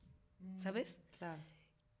 mijita, ¿sabes? Claro.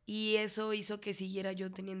 Y eso hizo que siguiera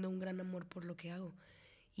yo teniendo un gran amor por lo que hago.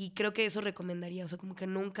 Y creo que eso recomendaría, o sea, como que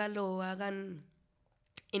nunca lo hagan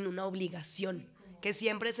en una obligación, que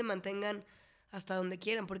siempre se mantengan hasta donde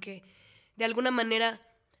quieran, porque de alguna manera,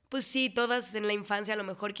 pues sí, todas en la infancia a lo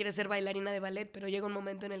mejor quieres ser bailarina de ballet, pero llega un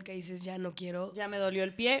momento en el que dices, ya no quiero, Ya me dolió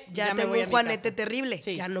el pie, ya me tengo voy a un mi juanete casa. terrible,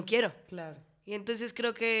 Sí. ya no quiero. Claro. Y entonces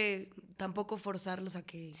creo que tampoco forzarlos a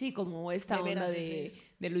que... Sí, como esta De veras, onda ese es.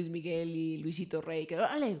 de Luis Miguel y Luisito Rey, que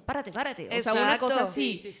órale, párate. O sea, una Exacto. cosa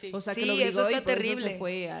así. Sí. O sea, Sí, que lo obligó eso está y por eso terrible. se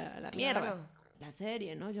fue a la mierda. Claro. La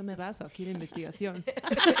serie, ¿no? Yo me baso aquí en la investigación.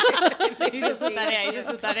 Hizo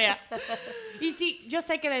su tarea. Y sí, yo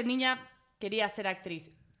sé que de niña querías ser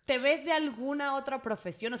actriz. ¿Te ves de alguna otra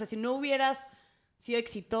profesión? O sea, si no hubieras sido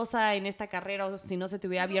exitosa en esta carrera o si no se te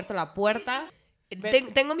hubiera abierto la puerta...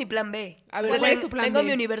 Tengo mi plan B. A ver, O sea, ¿cuál es tu plan tengo B?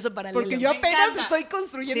 mi universo paralelo. Porque yo Me apenas encanta. estoy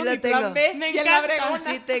construyendo Sí lo mi plan tengo. B. Me y en la encanta.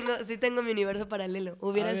 Obregona. Sí tengo mi universo paralelo.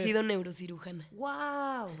 Hubiera A ver. sido neurocirujana.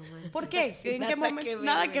 ¡Wow! ¿Por qué? Sí, ¿En qué momento? que ver,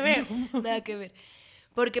 Nada que ver. Nada que ver.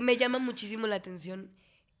 Porque me llama muchísimo la atención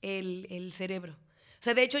el cerebro. O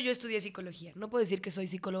sea, de hecho, yo estudié psicología. No puedo decir que soy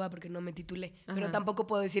psicóloga porque no me titulé, pero Ajá. tampoco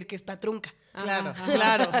puedo decir que está trunca. Claro, Ajá.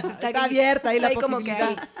 claro. Está abierta ahí la Está como que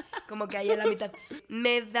posibilidad. como que ahí a la mitad.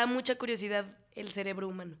 Me da mucha curiosidad el cerebro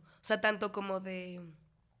humano. O sea, tanto como de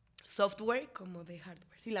software como de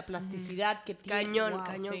hardware. Sí, la plasticidad que tiene. Cañón, Wow,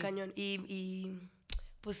 cañón, sí. cañón. Y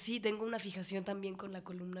pues sí, tengo una fijación también con la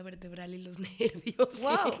columna vertebral y los nervios.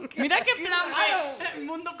 Wow, mira qué plan, el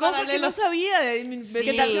mundo Cosa que paralelo. no sabía de mi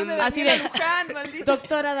investigación de así Daniela de- Luján, maldita.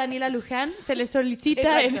 Doctora Daniela Luján, se le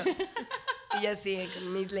solicita Exacto. Y así,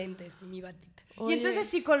 con mis lentes y mi batita. Y entonces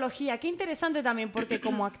psicología, qué interesante también, porque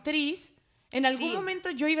como actriz, en algún Sí.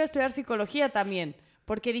 momento yo iba a estudiar psicología también,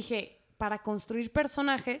 porque dije, para construir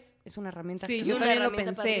personajes es una herramienta. Sí, Es yo una también lo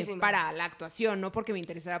herramienta pensé padrísima. para la actuación, no porque me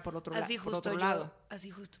interesara por otro, Así por justo otro yo, lado. así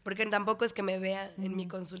justo. Porque tampoco es que me vea en mi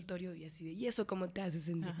consultorio y así de, ¿y eso cómo te hace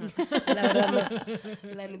sentir? La verdad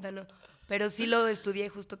no, la neta no. Pero sí lo estudié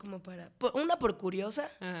justo como para, una por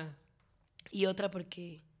curiosa Ajá. y otra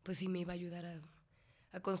porque pues sí me iba a ayudar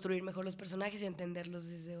a construir mejor los personajes y a entenderlos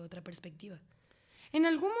desde otra perspectiva. En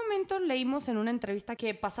algún momento leímos en una entrevista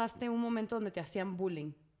que pasaste un momento donde te hacían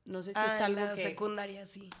bullying. No sé si es En algo la que secundaria,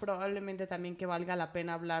 sí. probablemente también que valga la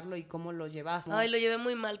pena hablarlo y cómo lo llevaste. Ay, lo llevé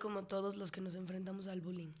muy mal como todos los que nos enfrentamos al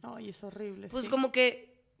bullying. Ay, es horrible. Pues sí. como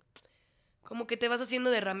que te vas haciendo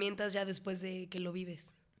de herramientas ya después de que lo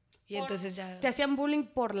vives. Y entonces ya... Te hacían bullying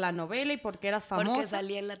por la novela y porque eras famosa. Porque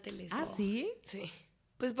salía en la tele. Ah, ¿sí? Sí.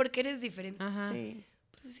 Pues porque eres diferente. Ajá. Sí.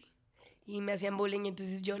 Pues sí. Y me hacían bullying,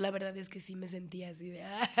 entonces yo la verdad es que sí me sentía así de...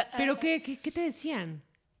 ¿Pero qué te decían?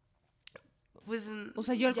 Pues... O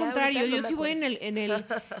sea, yo al ya contrario, ahorita no yo me sí voy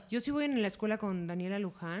acuerdo. yo sí voy en la escuela con Daniela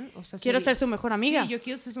Luján. O sea, Quiero sí- ser su mejor amiga. Sí, yo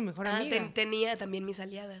quiero ser su mejor Ah, amiga. tenía también mis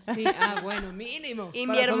aliadas. Sí, bueno, mínimo. Y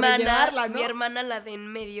para sobrellevarla, ¿no? mi hermana, la de en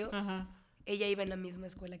medio, Ajá, ella iba en la misma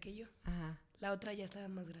escuela que yo. ajá, La otra ya estaba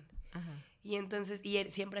más grande. ajá, Y entonces,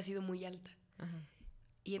 siempre ha sido muy alta. ajá.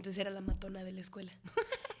 Y entonces era la matona de la escuela.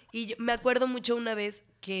 Y me acuerdo mucho una vez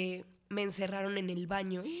que me encerraron en el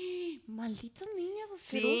baño. Malditas niñas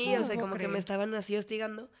Sí, asquerosas. o sea, ¿cómo como que crees? me estaban así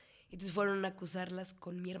hostigando. Y entonces fueron a acusarlas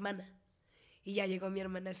con mi hermana. Y ya llegó mi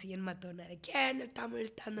hermana así en matona, de ¿quién está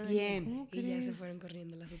molestando? a Daniela?" Bien. ¿Cómo Y ya se crees? fueron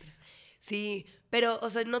corriendo las otras. Sí, pero, o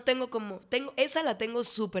sea, no tengo esa la tengo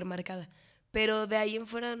súper marcada. Pero de ahí en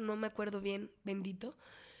fuera no me acuerdo bien, bendito.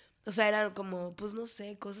 O sea, eran como, pues no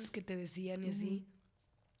sé, cosas que te decían y así.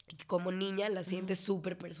 Y que como niña las sientes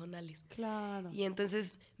súper personales. Claro. Y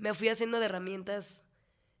entonces me fui haciendo de herramientas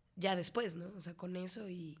ya después, ¿no? O sea, con eso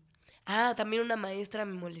y... Ah, también una maestra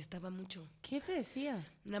me molestaba mucho. ¿Qué te decía?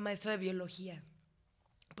 Una maestra de biología.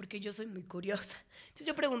 Porque yo soy muy curiosa. Entonces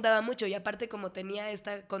yo preguntaba mucho y aparte como tenía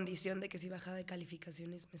esta condición de que si bajaba de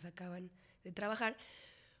calificaciones me sacaban de trabajar,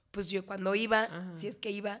 pues yo cuando iba, Ajá. si es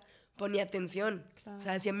que iba, ponía atención. Claro. O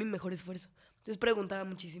sea, hacía mi mejor esfuerzo. Entonces preguntaba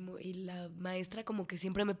muchísimo y la maestra como que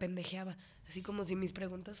siempre me pendejeaba, así como si mis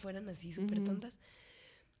preguntas fueran así súper Ujú. tontas.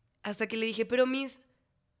 Hasta que le dije, pero Miss,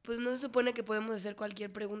 pues no se supone que podemos hacer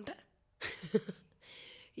cualquier pregunta.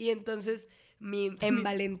 Y entonces mi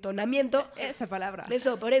envalentonamiento, Esa palabra.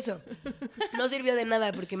 por eso, no sirvió de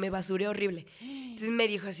nada porque me basuré horrible. Entonces me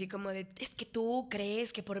dijo así como de, es que tú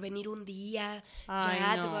crees que por venir un día Ay,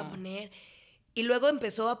 ya no. te voy a poner. Y luego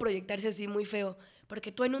empezó a proyectarse así muy feo,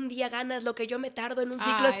 porque tú en un día ganas lo que yo me tardo en un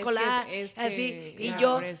ciclo es que- escolar. es que, así, y claro,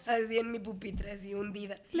 yo por eso. así en mi pupitre, así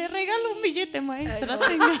hundida. Le regalo un billete, maestra. Ay,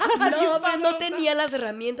 tenga. No, pero no tenía las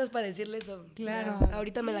herramientas para decirle eso. Claro. Ya,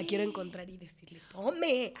 ahorita me la quiero encontrar y decirle,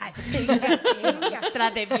 tome. Ay, venga.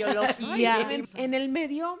 Maestra de biología. En el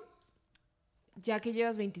medio, ya que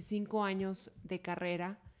llevas 25 años de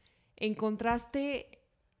carrera, ¿encontraste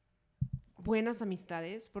buenas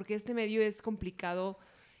amistades? Porque este medio es complicado,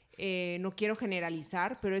 no quiero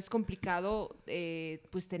generalizar, pero es complicado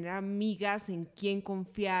pues tener amigas en quien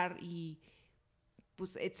confiar y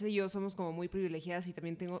pues Eds y yo somos como muy privilegiadas y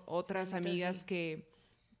también tengo otras La neta, amigas sí.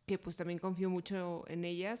 que pues también confío mucho en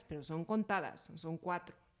ellas, pero son contadas, son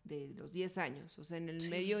 4 de los 10 años, o sea, en el Sí.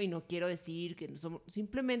 medio, y no quiero decir que no somos,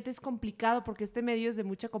 simplemente es complicado porque este medio es de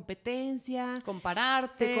mucha competencia,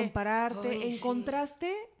 Compararte. de compararte. Ay, sí.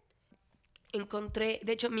 ¿Encontraste? Encontré,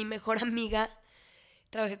 de hecho, mi mejor amiga,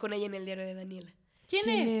 trabajé con ella en el diario de Daniela. ¿Quién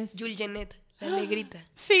es? Jules Jeanette, la negrita.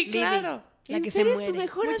 Sí, Lili, claro. La ¿En que serio se es tu muere.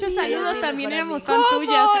 mejor Muchos amiga? saludos, mi también mejor éramos amiga. tan ¿Cómo?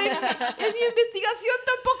 tuyas. En mi investigación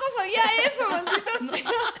tampoco sabía eso, maldita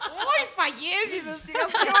sea. ¡Ay, fallé en mi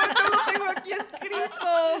investigación! No lo tengo aquí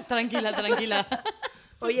escrito. Tranquila, tranquila.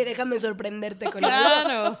 Oye, déjame sorprenderte con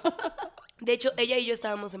algo. Claro. De hecho, ella y yo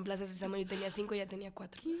estábamos en Plaza Sésamo, yo tenía 5, ella tenía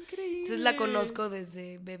 4. Increíble. Entonces la conozco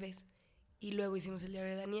desde bebés. Y luego hicimos el diario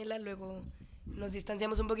de Daniela, luego nos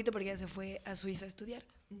distanciamos un poquito porque ella se fue a Suiza a estudiar.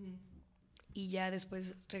 Y ya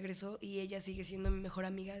después regresó y ella sigue siendo mi mejor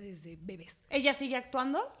amiga desde bebés. ¿Ella sigue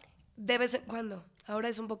actuando? De vez en cuando. Ahora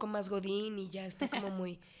es un poco más godín y ya está como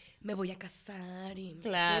muy, me voy a casar y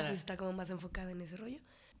Claro. entonces está como más enfocada en ese rollo.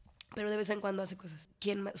 pero de vez en cuando hace cosas.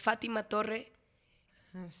 ¿Quién más? Fátima Torre.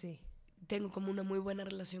 Ah, sí. Tengo como una muy buena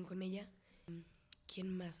relación con ella.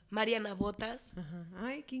 ¿Quién más? Mariana Botas. Ajá.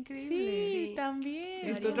 Ay, qué increíble. Sí, también.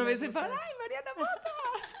 Entonces otra vez se para. ¡Ay, Mariana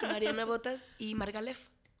Botas! Mariana Botas y Margalef.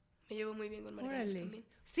 Me llevo muy bien con Margalef Órale. también.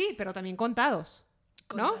 Sí, pero también contados,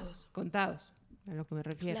 ¿no? Contados. Contados, a lo que me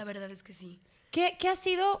refiero. La verdad es que sí. ¿Qué ha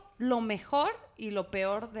sido lo mejor y lo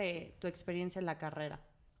peor de tu experiencia en la carrera?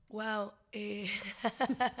 Wow.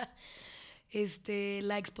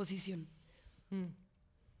 La exposición. Mm.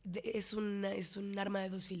 Es un arma de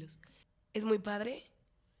dos filos. Es muy padre,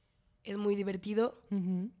 es muy divertido,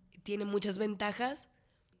 Ujú. tiene muchas ventajas,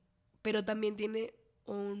 pero también tiene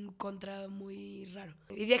un contra muy raro.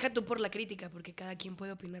 Y deja tú por la crítica, porque cada quien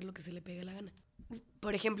puede opinar lo que se le pegue la gana.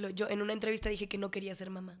 Por ejemplo, yo en una entrevista dije que no quería ser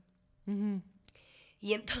mamá. Ujú.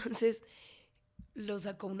 Y entonces lo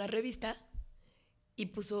sacó una revista y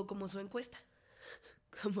puso como su encuesta.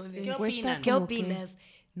 Como de, ¿Qué Encuesta opinan? ¿qué como que opinas?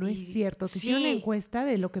 No es Y- cierto. ¿Te hicieron una sí. encuesta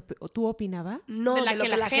de lo que tú opinabas? No, De de, la lo que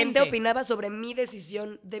que la la gente gente opinaba sobre mi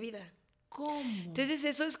decisión de vida. ¿Cómo? Entonces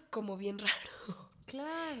eso es como bien raro.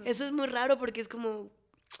 Claro. Eso es muy raro porque es como...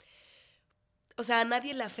 O sea, a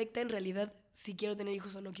nadie le afecta en realidad si quiero tener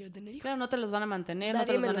hijos o no quiero tener hijos. Claro, no te los van a mantener,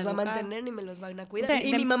 Nadie no me te los los va a van a educar. mantener ni me los van a cuidar. O sea,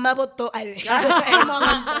 y de- mi mamá votó... Ay, La A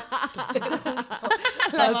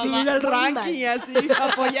mamá. subir al Muy ranking, mal. así,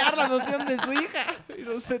 apoyar la emoción de su hija y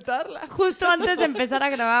respetarla. Justo antes de empezar a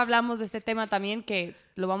grabar hablamos de este tema también, que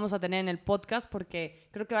lo vamos a tener en el podcast porque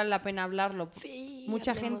creo que vale la pena hablarlo. Sí,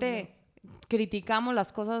 Mucha hablemoslo. gente criticamos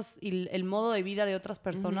las cosas y el modo de vida de otras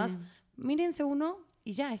personas. Mírense uno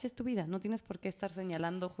y ya, esa es tu vida. No tienes por qué estar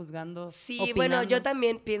señalando, juzgando, Sí, opinando. bueno, yo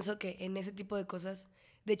también pienso que en ese tipo de cosas...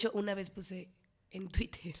 De hecho, una vez puse en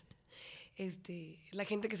Twitter la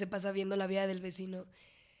gente que se pasa viendo la vida del vecino.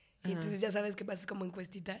 Y entonces ya sabes que pasas como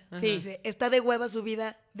encuestita. Sí. Dice, está de hueva su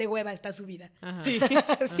vida, de hueva está su vida. Ajá. Sí,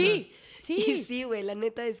 sí, sí. Y sí, güey, la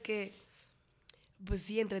neta es que, pues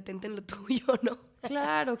sí, entretente en lo tuyo, ¿no?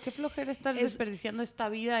 Claro, qué flojera estar Es- desperdiciando esta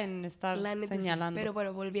vida en estar La neta sí. señalando. Pero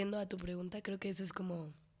bueno, volviendo a tu pregunta, creo que eso es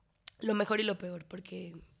como lo mejor y lo peor,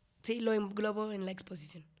 porque sí, lo englobo en la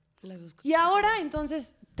exposición, en las dos cosas. Y ahora,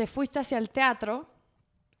 entonces, te fuiste hacia el teatro,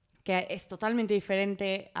 que es totalmente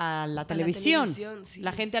diferente a la televisión. televisión, sí.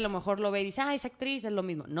 La gente a lo mejor lo ve y dice, ah, es actriz, es lo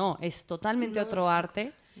mismo. No, es totalmente No, otro es otra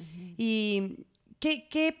arte. ¿Y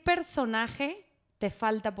qué personaje te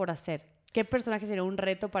falta por hacer? ¿Qué personaje sería un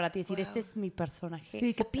reto para ti? Decir, Wow. este es mi personaje.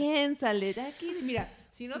 Sí, que piénsale. De aquí, mira,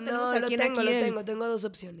 si no tenemos No, lo aquí tengo, tengo dos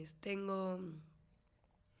opciones. Tengo un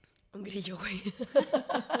grillo, güey.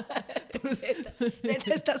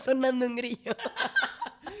 neta está sonando un grillo.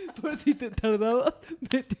 Por si te tardabas,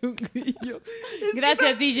 mete un grillo.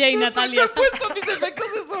 Gracias, DJ Natalia. He puesto mis efectos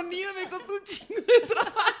de sonido, me costó un chingo de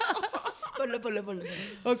trabajo. Ponlo.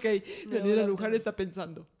 Ok, Daniela no, Luján no. está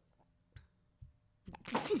pensando.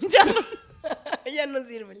 Ya no, Ya no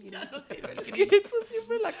sirve el grillo. no sirve el Es grillo. que eso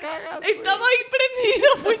siempre la cagas. güey. Estaba ahí prendido,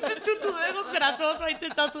 fuiste tú, tu dedo grasoso, ahí te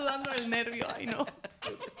está sudando el nervio. Ay, no.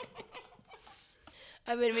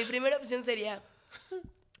 A ver, mi primera opción sería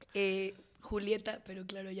Julieta, pero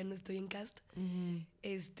claro, ya no estoy en cast.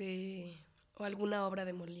 O alguna obra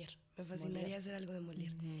de Molière. Me fascinaría hacer algo de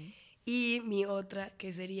Molière. Y mi otra,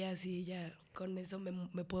 que sería así, ya con eso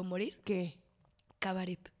me puedo morir, ¿Qué?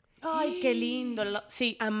 cabaret. Ay, qué lindo.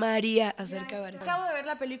 Sí. Amaría hacer cabaret. Acabo de ver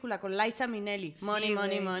la película con Liza Minnelli. Sí, Money,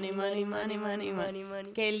 money, güey. money, money, money, money, money,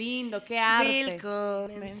 money. Qué lindo, qué arte.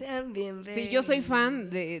 Willkommen, sean bienvenidos. Sí, yo soy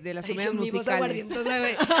fan de las Ay, comedias mi voz musicales. aguardientosa,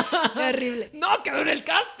 güey. Horrible. ¡No, quedó en el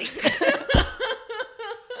casting!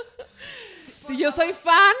 Sí, yo soy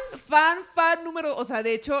fan número... O sea,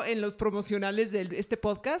 de hecho, en los promocionales de este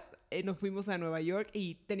podcast, nos fuimos a Nueva York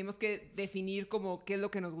y teníamos que definir como qué es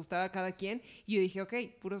lo que nos gustaba a cada quien. Y yo dije, ok,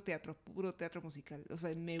 puro teatro musical. O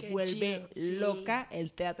sea, me Qué vuelve chido, sí. loca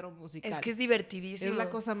el teatro musical. Es que es divertidísimo. Es la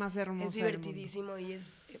cosa más hermosa Es del mundo. divertidísimo y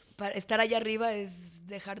es para estar allá arriba es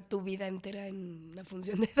dejar tu vida entera en una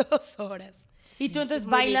función de 2 horas. Y tú entonces es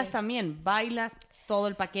muy bailas libre. también, bailas todo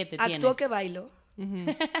el paquete. Actúo tienes. que bailo, Ujú.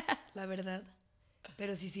 la verdad.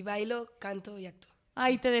 Pero si bailo, canto y actúo.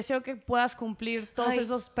 Ay, te deseo que puedas cumplir todos Ay,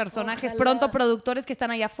 esos personajes. ojalá. Pronto, productores que están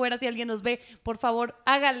allá afuera, si alguien nos ve, por favor,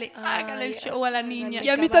 hágale el Ay, show a la háganle. niña. Y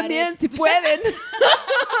a mí Cabaret. también, si pueden.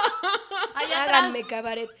 Allá atrás. Háganme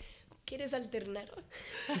cabaret. ¿Quieres alternar?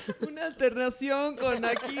 Una alternación con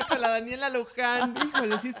la Daniela Luján.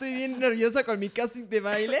 Híjole, sí estoy bien nerviosa con mi casting de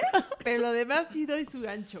baile, pero lo demás sí doy su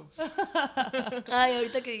gancho. Ay,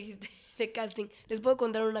 ahorita que dijiste de casting, les puedo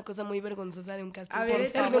contar una cosa muy vergonzosa de un casting. A ver, por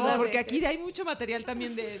échalo, favor. porque aquí hay mucho material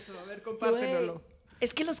también de eso. A ver, compártenlo.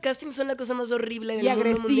 Es que los castings son la cosa más horrible del Y mundo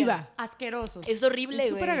agresiva. mundial. Asquerosos. Es horrible, Es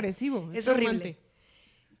güey. súper agresivo. Es traumante. horrible.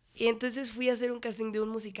 Y entonces fui a hacer un casting de un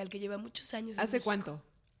musical que lleva muchos años. en ¿Hace México. cuánto?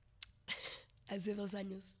 Hace 2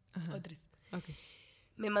 años Ajá. o 3. Ok.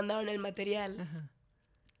 Me mandaron el material Ajá.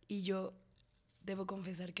 y yo debo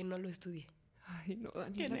confesar que no lo estudié. Ay, no, Qué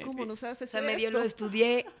Daniela, nervios. ¿cómo nos haces O sea, medio esto? lo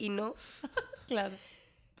estudié y no. Claro.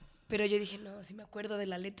 Pero yo dije, no, sí me acuerdo de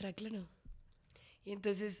la letra, claro. Y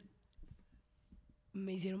entonces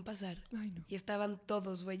me hicieron pasar. Ay, no. Y estaban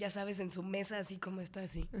todos, güey, ya sabes, en su mesa, así como está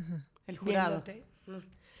así. Ajá. El jurado. Viéndote.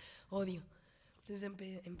 Odio. Entonces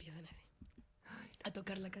empiezan así a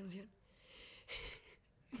tocar la canción.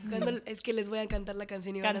 Es que les voy a cantar la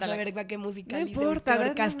canción y van Cántala. a saber para qué musical No hice importa, el peor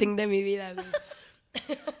dale. casting de mi vida, güey.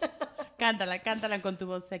 Cántala con tu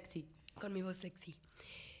voz sexy. Con mi voz sexy.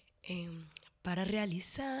 Para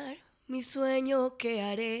realizar mi sueño, ¿qué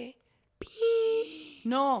haré?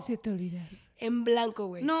 No. Se te olvidaron. En blanco,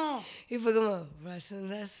 güey. No. Y fue como...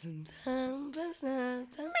 Mentiras.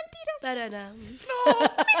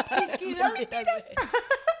 Mentiras.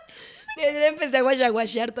 Y yo empecé a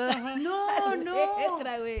guachaguachear toda No, la no.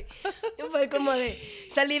 letra, güey. Y fue como de...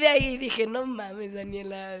 Salí de ahí y dije, no mames,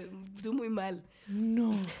 Daniela, tú muy mal.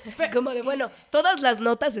 No. Así como de, bueno, todas las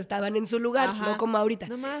notas estaban en su lugar, Ajá. no como ahorita.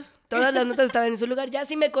 No más. Todas las notas estaban en su lugar. Ya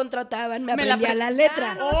si me contrataban, me Me la aprendía apre- la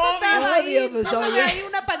letra. Obvio, pues póngame oye. ahí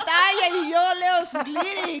una pantalla y yo leo sus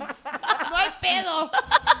lyrics. No hay pedo.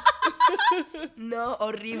 No,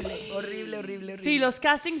 horrible, horrible, horrible, horrible. Sí, los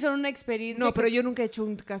castings son una experiencia. No, pero yo nunca he hecho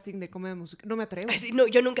un casting de comedia musical. No me atrevo. Así, no,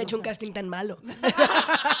 yo nunca he hecho un casting tan malo.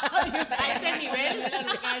 A ese nivel.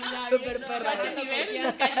 Súper perra. A ese nivel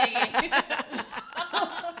nunca llegué.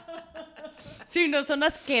 Sí, no, son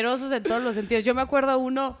asquerosos en todos los sentidos. Yo me acuerdo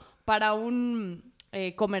uno para un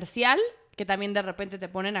comercial que también de repente te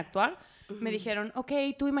ponen a actuar. Me dijeron, ok,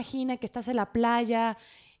 tú imagina que estás en la playa,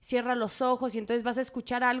 cierra los ojos y entonces vas a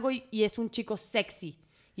escuchar algo y es un chico sexy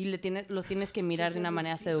y lo tienes que mirar de una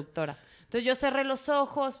manera seductora. Entonces yo cerré los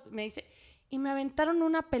ojos, me dice, y me aventaron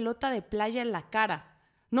una pelota de playa en la cara.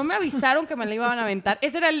 No me avisaron que me la iban a aventar.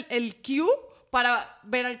 Ese era el cue para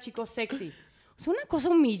ver al chico sexy. Es una cosa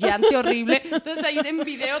humillante, horrible. Entonces ahí en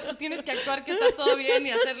video tú tienes que actuar que está todo bien y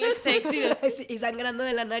hacerle sexy. Y sangrando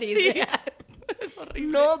de la nariz. Sí. Es horrible.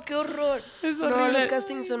 No, qué horror. Es No, horrible. los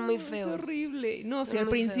castings son muy Es feos. horrible. No, sí, Son al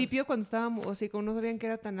muy principio cuando estábamos, o sea, como no sabían que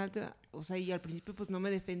era tan alto, o sea, y al principio pues no me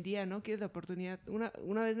defendía, ¿no? ¿Quieres la oportunidad?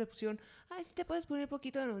 Una vez me pusieron, ay, ¿sí te puedes poner un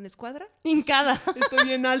poquito en escuadra? Hincada. Estoy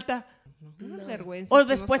bien alta. Unas No. vergüenzas. O que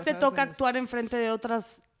hemos después te pasado toca en los- actuar enfrente de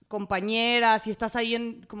otras compañeras y estás ahí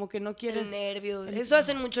en como que no El quieres. nervio. Eso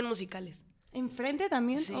hacen mucho en musicales. ¿Enfrente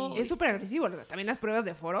también? Sí. Oh, Es súper agresivo. También las pruebas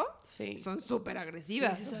de foro sí. son súper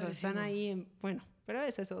agresivas. Sí, sí, es o sea, están agresivo. ahí en... Bueno, pero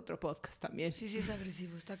ese es otro podcast también. Sí, sí, es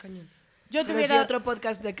agresivo, está cañón. Yo te Pero sí, hubiera... otro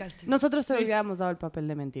podcast de casting. Nosotros te hubiéramos dado el papel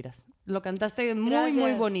de mentiras. Lo cantaste muy, muy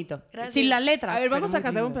Gracias. bonito. Gracias. Sin la letra. A ver, vamos pero a muy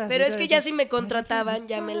cantar un lindo. pedacito. Pero es que de ya eso. si me contrataban,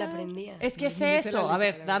 ya me la aprendía. Es que es Ni me sé la eso. A letra,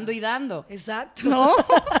 ver, la dando y dando. Exacto. ¿No?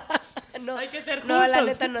 No, Hay que ser no, la justos.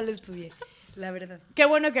 neta no lo estudié, la verdad. Qué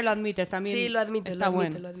bueno que lo admites también. Sí, lo admito, Está lo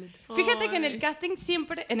admito, bueno. lo admito. Fíjate que en el casting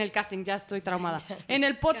siempre... En el casting, ya estoy traumada. En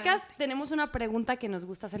el podcast tenemos una pregunta que nos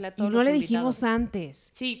gusta hacerle a Y todos no los le invitados. dijimos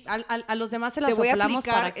antes. Sí, a los demás se la Te voy a soplamos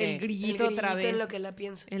para aplicar que... el grillito otra vez. En lo que la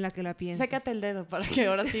pienso. En la que la piensas. Sécate el dedo para que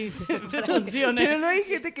ahora sí funcione. Pero no hay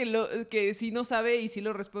gente que sí no sabe y sí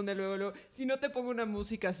lo responde luego. Si no te pongo una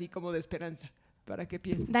música así como de esperanza, para que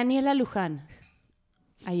pienses. Daniela Luján.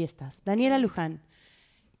 Ahí estás. Daniela Luján.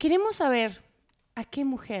 Queremos saber a qué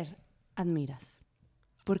mujer admiras.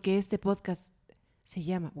 Porque este podcast se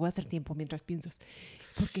llama... Voy a hacer tiempo mientras piensas.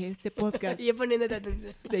 Porque este podcast Y yo poniéndote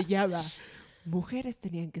atención. se llama Mujeres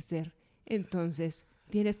tenían que ser. Entonces,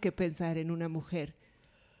 tienes que pensar en una mujer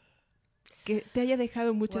que te haya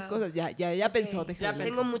dejado muchas Wow. cosas. Ya Ok, pensó. ya déjalo.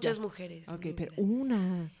 Tengo Ya. muchas mujeres. Ok, en mi pero vida.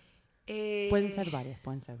 una. Pueden ser varias.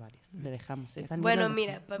 Le dejamos. Es Daniela Bueno, Luján.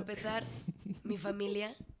 mira, para empezar, mi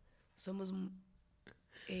familia somos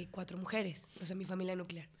 4 mujeres. O sea, mi familia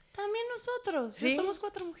nuclear. También nosotros. ¿Sí? Somos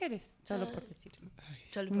 4 mujeres. Solo por decir.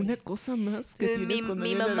 Solo por Una eso. cosa más que Mi, tienes con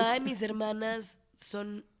mi Daniela mamá y Luján. mis hermanas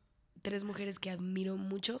son 3 mujeres que admiro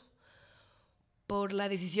mucho por la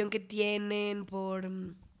decisión que tienen, por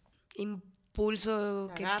impulso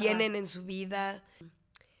La que garra. tienen en su vida,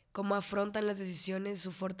 cómo afrontan las decisiones,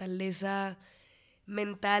 su fortaleza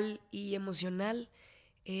mental y emocional.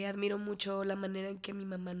 Admiro mucho la manera en que mi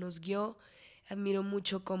mamá nos guió, admiro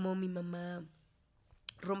mucho cómo mi mamá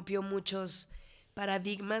rompió muchos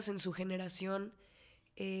paradigmas en su generación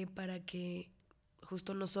para que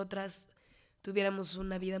justo nosotras tuviéramos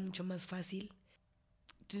una vida mucho más fácil.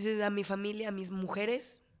 Entonces a mi familia, a mis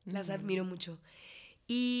mujeres, las admiro mucho.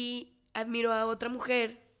 Y admiro a otra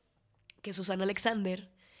mujer, que es Susana Alexander,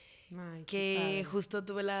 Ay, que justo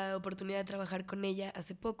tuve la oportunidad de trabajar con ella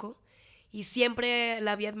hace poco. Y siempre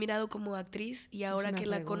la había admirado como actriz y ahora una que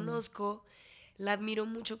la fregona. conozco, la admiro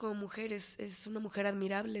mucho como mujer. Es una mujer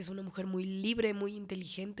admirable, es una mujer muy libre, muy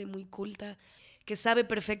inteligente, muy culta, que sabe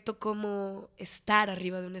perfecto cómo estar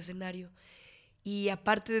arriba de un escenario. Y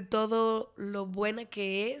aparte de todo lo buena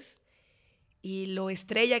que es y lo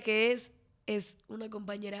estrella que es una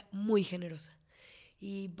compañera muy generosa.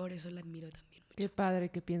 Y por eso la admiro también mucho. Qué padre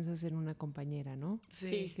que piensas en una compañera, ¿no?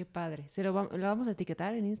 Sí. Qué padre. ¿Lo vamos a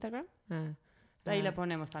etiquetar en Instagram? Ahí le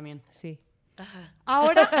ponemos también. Sí. Ajá.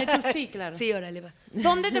 Ahora, tú sí, claro. Sí, órale, va.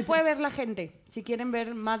 ¿Dónde te puede ver la gente? Si quieren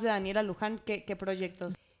ver más de Daniela Luján, ¿qué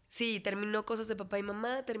proyectos? Sí, terminó Cosas de Papá y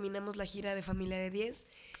Mamá, terminamos la gira de Familia de 10.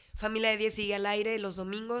 Familia de 10 sigue al aire los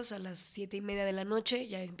domingos a las 7:30 de la noche,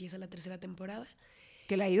 ya empieza la 3ª temporada.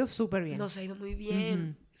 Que le ha ido súper bien. Nos ha ido muy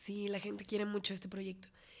bien. Sí, la gente quiere mucho este proyecto.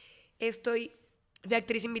 Estoy de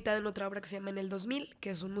actriz invitada en otra obra que se llama En el 2000, que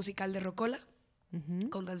es un musical de Rocola,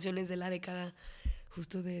 con canciones de la década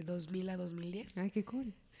justo de 2000 a 2010. Ay, qué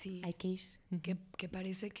cool. Sí, Hay que ir. que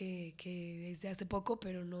parece que es de hace poco,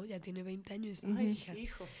 pero no, ya tiene 20 años. Ay, hijas.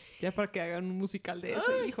 hijo. Ya para que hagan un musical de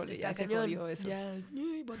eso, híjole, Está ya se cañón. jodió eso. Ya,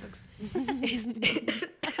 uy, botox.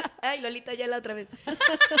 Ay, Lolita, ya la otra vez.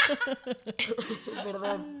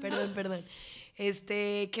 Perdón.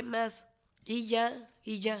 ¿Qué más? Y ya.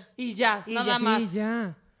 Y ya, nada Sí, más.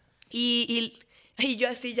 ya. Y yo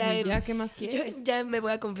así ya... ¿Y ya qué más quieres? Yo ya me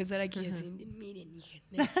voy a confesar aquí así. Miren, hija.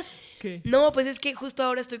 ¿Qué? No, pues es que justo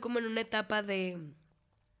ahora estoy como en una etapa de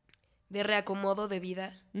reacomodo de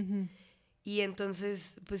vida. Y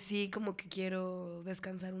entonces, pues sí, como que quiero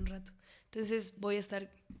descansar un rato. Entonces voy a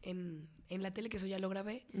estar en la tele, que eso ya lo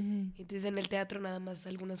grabé. Entonces en el teatro nada más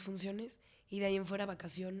algunas funciones. Y de ahí en fuera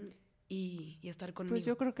vacación y estar conmigo. Pues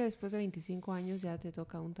yo creo que después de 25 años ya te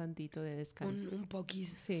toca un tantito de descanso. Un poquis.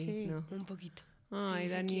 Sí, Sí. ¿no? Un poquito. Ay,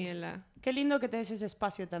 Sí, Daniela. Qué lindo que te des ese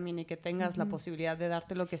espacio también y que tengas la posibilidad de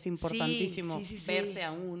darte lo que es importantísimo, sí. verse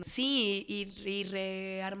a uno. Sí, y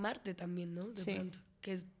rearmarte también, ¿no? De Sí. pronto.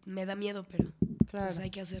 Me da miedo, pero Claro. pues hay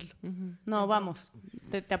que hacerlo. No, vamos.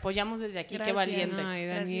 Te apoyamos desde aquí. Qué Gracias. valiente. Ay,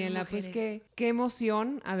 Gracias, Daniela, pues mujeres. qué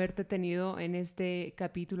emoción haberte tenido en este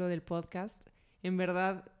capítulo del podcast. En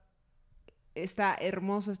verdad, está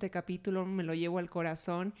hermoso este capítulo, me lo llevo al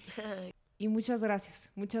corazón. Y muchas gracias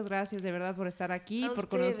de verdad por estar aquí, A por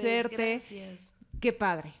ustedes, conocerte. Gracias. Qué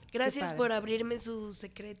padre. Gracias por abrirme sus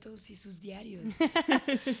secretos y sus diarios.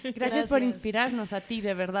 Gracias por inspirarnos a ti,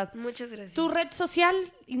 de verdad. Muchas gracias. ¿Tu red social?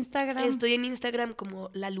 Instagram. Estoy en Instagram como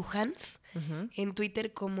La Lujans, Ajá. en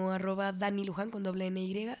Twitter como @Dani Luján con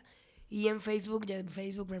 _NY y en Facebook,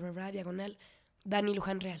 diagonal Dani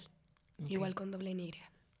Luján Real, igual con _NY.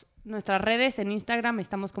 Nuestras redes en Instagram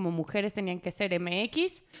estamos como Mujeres Tenían que Ser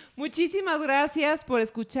MX. Muchísimas gracias por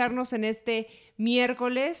escucharnos en este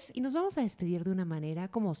miércoles y nos vamos a despedir de una manera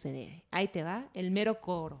como se debe. Ahí te va el mero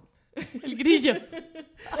coro. El grillo.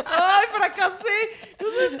 ¡Ay, fracasé! No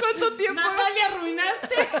sabes cuánto tiempo. Natalia,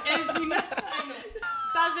 arruinaste el final. Bueno,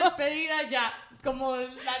 estás despedida ya, como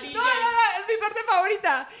la DJ. Mi parte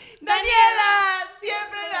favorita. Daniela,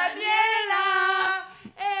 siempre Daniela.